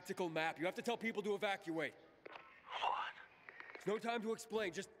tactical map. You have to tell people to evacuate. What? There's no time to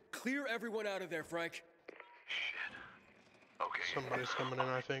explain. Just clear everyone out of there, Frank. Shit. Okay. Somebody's coming in,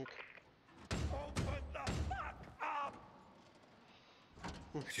 I think. Open the fuck up!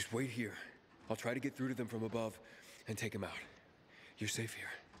 Just wait here. I'll try to get through to them from above and take them out. You're safe here.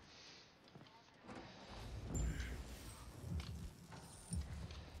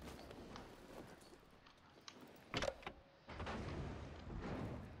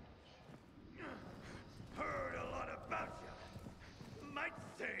 Heard a lot about you. Might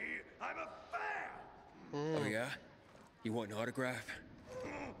say I'm a fan. Oh yeah? You want an autograph?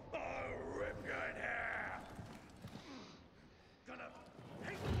 I'll rip you in half. Gonna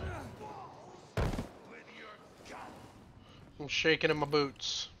hit the walls with your gun. I'm shaking in my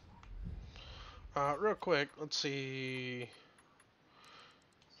boots. Real quick, let's see.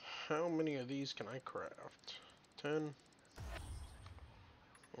 How many of these can I craft? 10?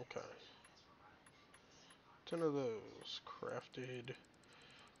 Okay. 10 of those crafted.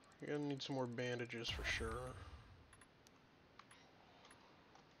 We're gonna need some more bandages for sure.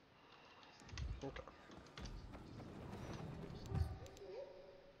 Okay.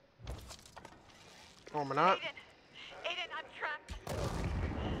 Oh, am I not? Aiden, I'm trapped.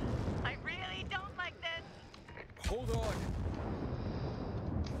 I really don't like this. Hold on.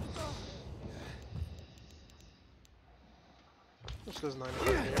 This does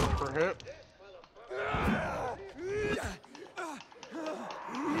 900 damage per hit.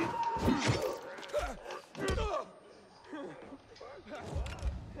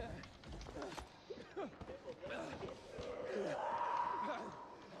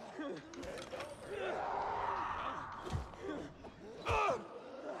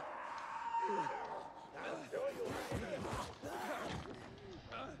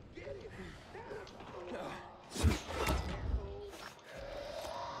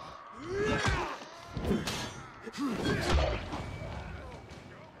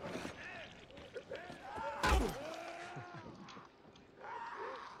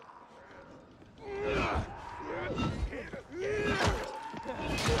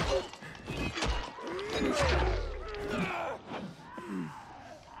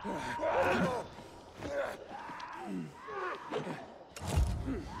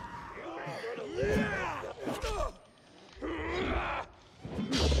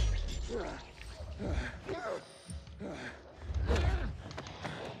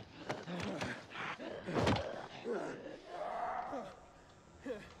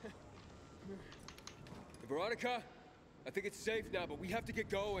 Veronica, I think it's safe now, but we have to get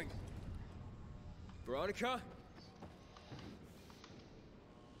going. Veronica?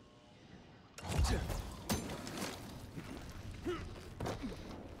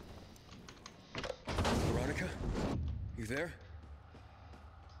 Veronica? You there?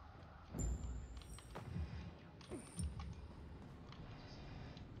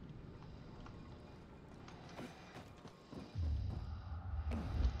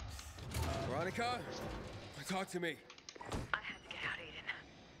 Veronica? Talk to me. I had to get out, Aiden.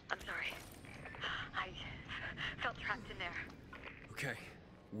 I'm sorry. I felt trapped in there. Okay.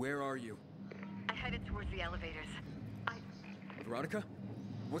 Where are you? I headed towards the elevators. Veronica?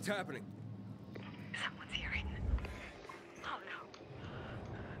 What's happening? Someone's here, Aiden. Oh, no.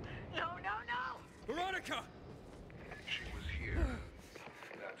 No, no, no! Veronica! She was here.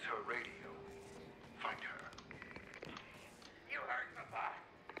 That's her radio. Find her. You heard the bot.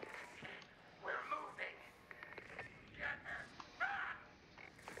 We're moving. Get her. Ah!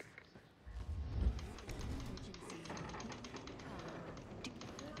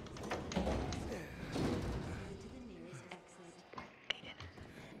 Aiden.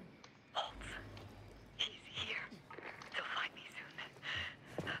 Holtz. He's here. He'll find me soon.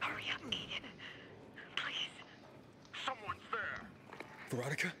 Hurry up, Aiden. Please. Someone's there.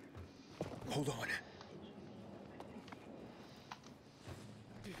 Veronica? Hold on.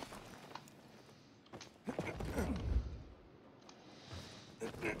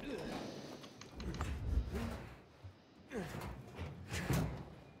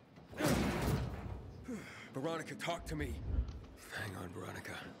 Veronica, talk to me. Hang on,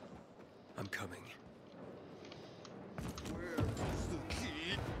 Veronica. I'm coming. Where is the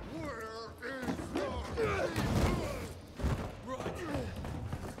key? Where is the...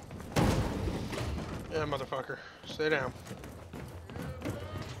 Yeah, motherfucker. Stay down.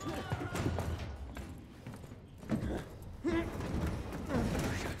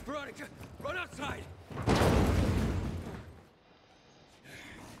 Veronica, run outside!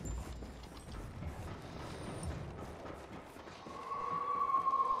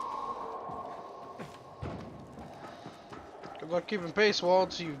 Good luck keeping pace,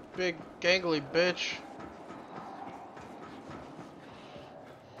 Waltz, you big gangly bitch.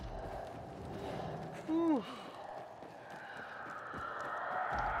 Whew.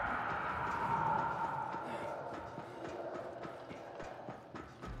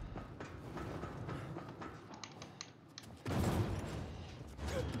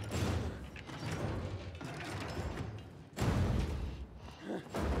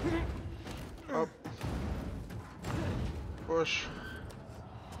 push.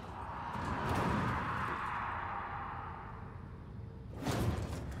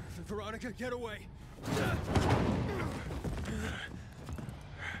 Veronica, get away!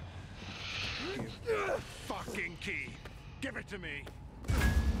 Fucking key. Give it to me.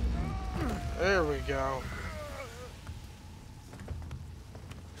 There we go.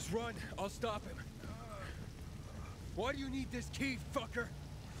 Just run. I'll stop him. Why do you need this key, fucker?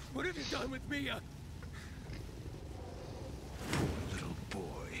 What have you done with Mia? Little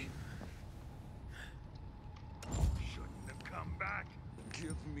boy. Shouldn't have come back.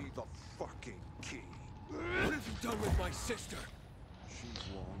 Give me the fucking key. What have you done with my sister? She's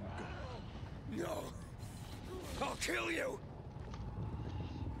long gone. No. I'll kill you!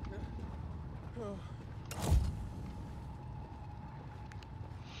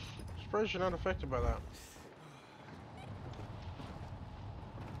 Surprised you're not affected by that.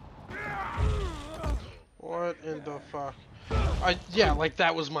 What in the fuck? Yeah, like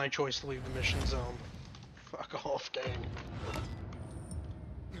that was my choice to leave the mission zone. Fuck off, gang.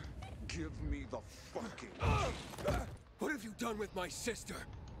 Give me the fucking... What have you done with my sister?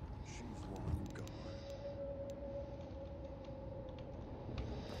 She's long gone.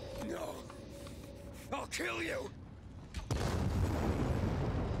 No. I'll kill you!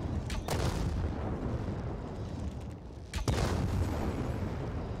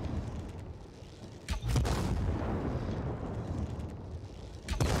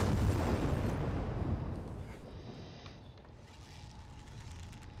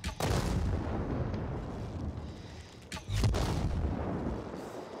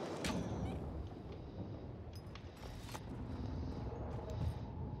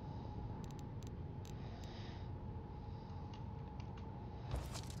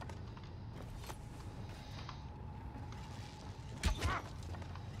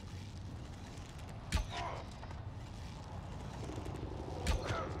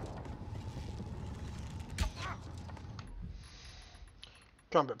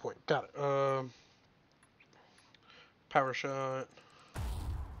 Combat point. Got it. Power shot.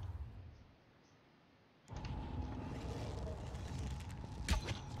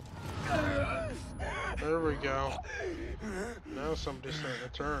 There we go. Now somebody's starting to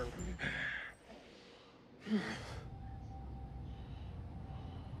turn.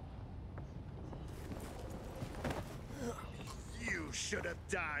 You should have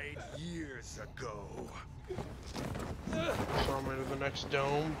died years ago. Throw me to the next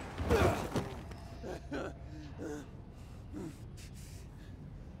dome.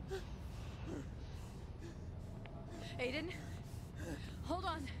 Aiden, hold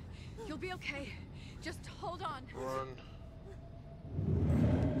on. You'll be okay. Just hold on. Run.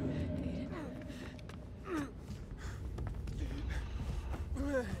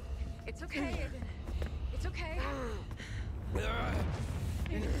 It's okay, Aiden. It's okay. No.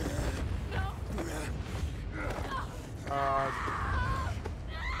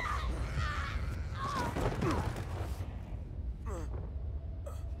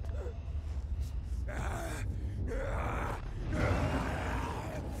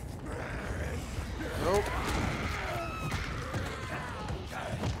 Nope.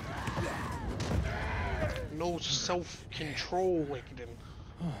 No self-control, Aiden.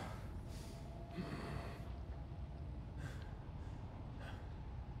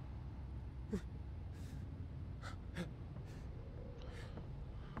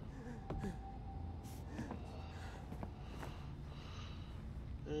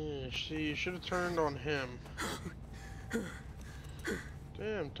 See, you should have turned on him.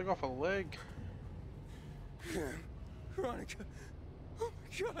 Damn, took off a leg. Veronica. Oh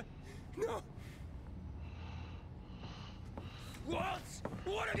my god. No. Waltz!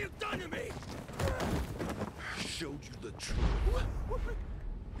 What have you done to me? I showed you the truth.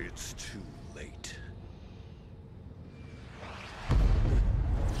 It's too late.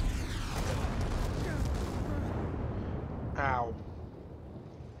 Ow.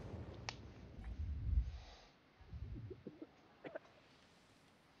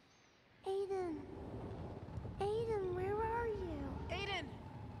 Aiden. Aiden, where are you? Aiden!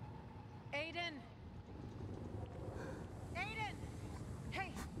 Aiden! Aiden!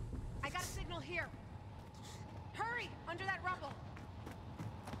 Hey, I got a signal here. Hurry, under that rubble.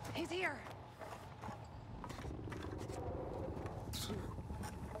 He's here.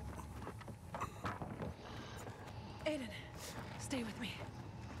 Aiden, stay with me.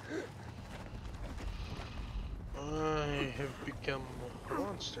 I have become a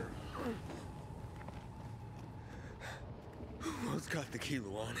monster. Who's got the key,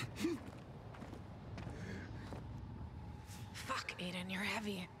 Luan? Fuck, Aiden, you're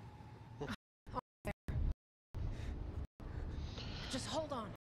heavy.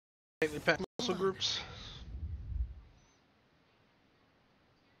 tightly packed muscle groups.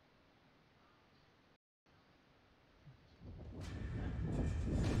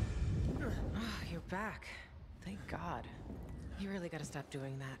 You're back. Thank God. You really gotta stop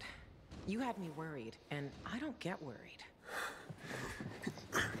doing that. You had me worried, and I don't get worried.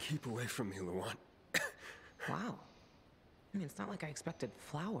 Keep away from me, Luan. Wow. I mean, it's not like I expected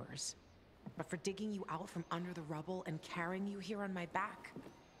flowers. But for digging you out from under the rubble and carrying you here on my back,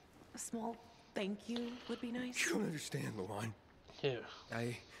 a small thank you would be nice. You don't understand, Luan. Yeah.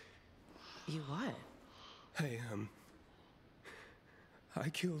 You what? I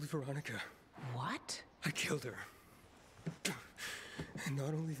killed Veronica. What? I killed her. And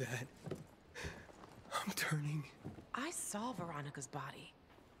not only that, I'm turning. I saw Veronica's body.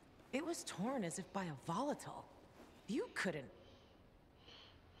 It was torn as if by a volatile. You couldn't.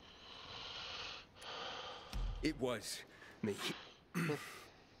 It was me.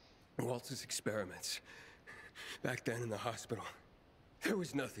 Waltz's experiments. Back then in the hospital, there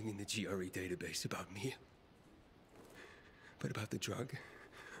was nothing in the GRE database about me. But about the drug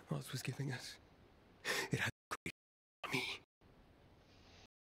Waltz was giving us, it had me.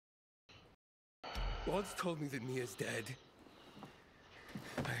 Waltz told me that Mia's dead.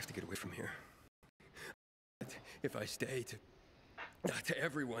 I have to get away from here. But if I stay, to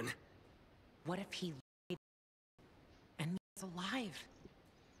everyone. What if he lied and Mia's alive?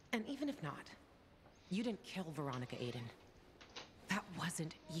 And even if not, you didn't kill Veronica, Aiden. That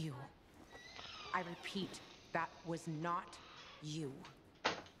wasn't you. I repeat, that was not you.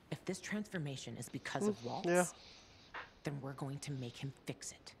 If this transformation is because of Waltz, then we're going to make him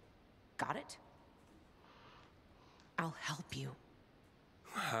fix it. Got it? I'll help you.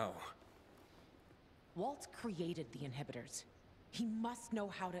 How? Waltz created the inhibitors. He must know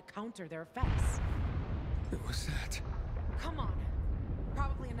how to counter their effects. What was that? Come on.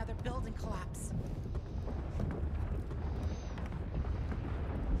 Probably another building collapse.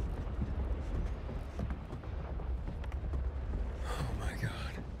 Oh my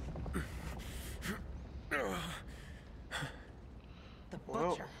God. The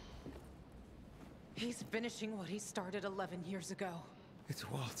Butcher. He's finishing what he started 11 years ago. It's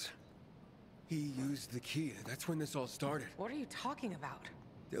Waltz. He used the key. That's when this all started. What are you talking about?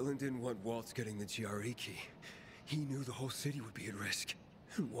 Dylan didn't want Waltz getting the GRE key. He knew the whole city would be at risk.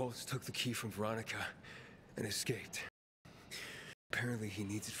 Waltz took the key from Veronica and escaped. Apparently he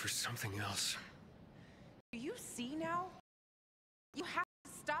needs it for something else. Do you see now? You have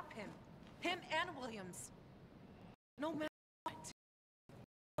to stop him. Him and Williams. No matter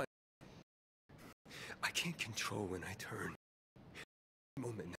what. I can't control when I turn.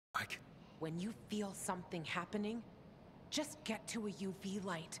 Moment now, I can... When you feel something happening, just get to a UV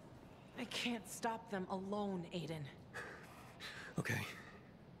light. I can't stop them alone, Aiden. Okay.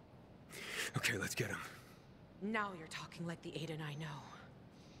 Okay, let's get him. Now you're talking like the Aiden I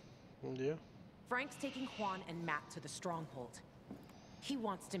know. Yeah. Frank's taking Juan and Matt to the stronghold. He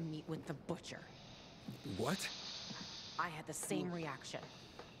wants to meet with the Butcher. What? I had the same reaction.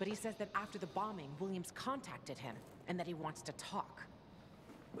 But he says that after the bombing, Williams contacted him, and that he wants to talk.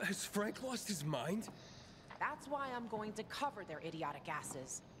 Has Frank lost his mind? That's why I'm going to cover their idiotic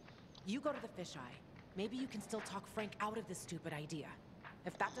asses. You go to the fisheye. Maybe you can still talk Frank out of this stupid idea.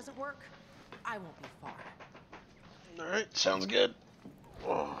 If that doesn't work, I won't be far. Alright, sounds good.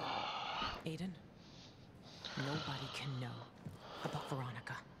 Aiden, nobody can know about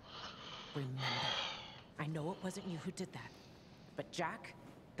Veronica. Remember, I know it wasn't you who did that. But Jack,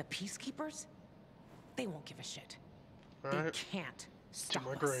 the Peacekeepers, they won't give a shit. They can't stop to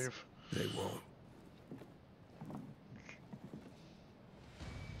my us. grave. They won't.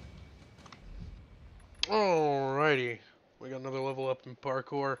 Alrighty. We got another level up in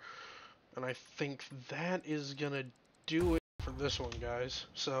parkour. And I think that is gonna do it for this one, guys.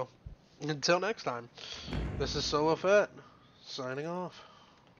 So, until next time, this is Solo Fett, signing off.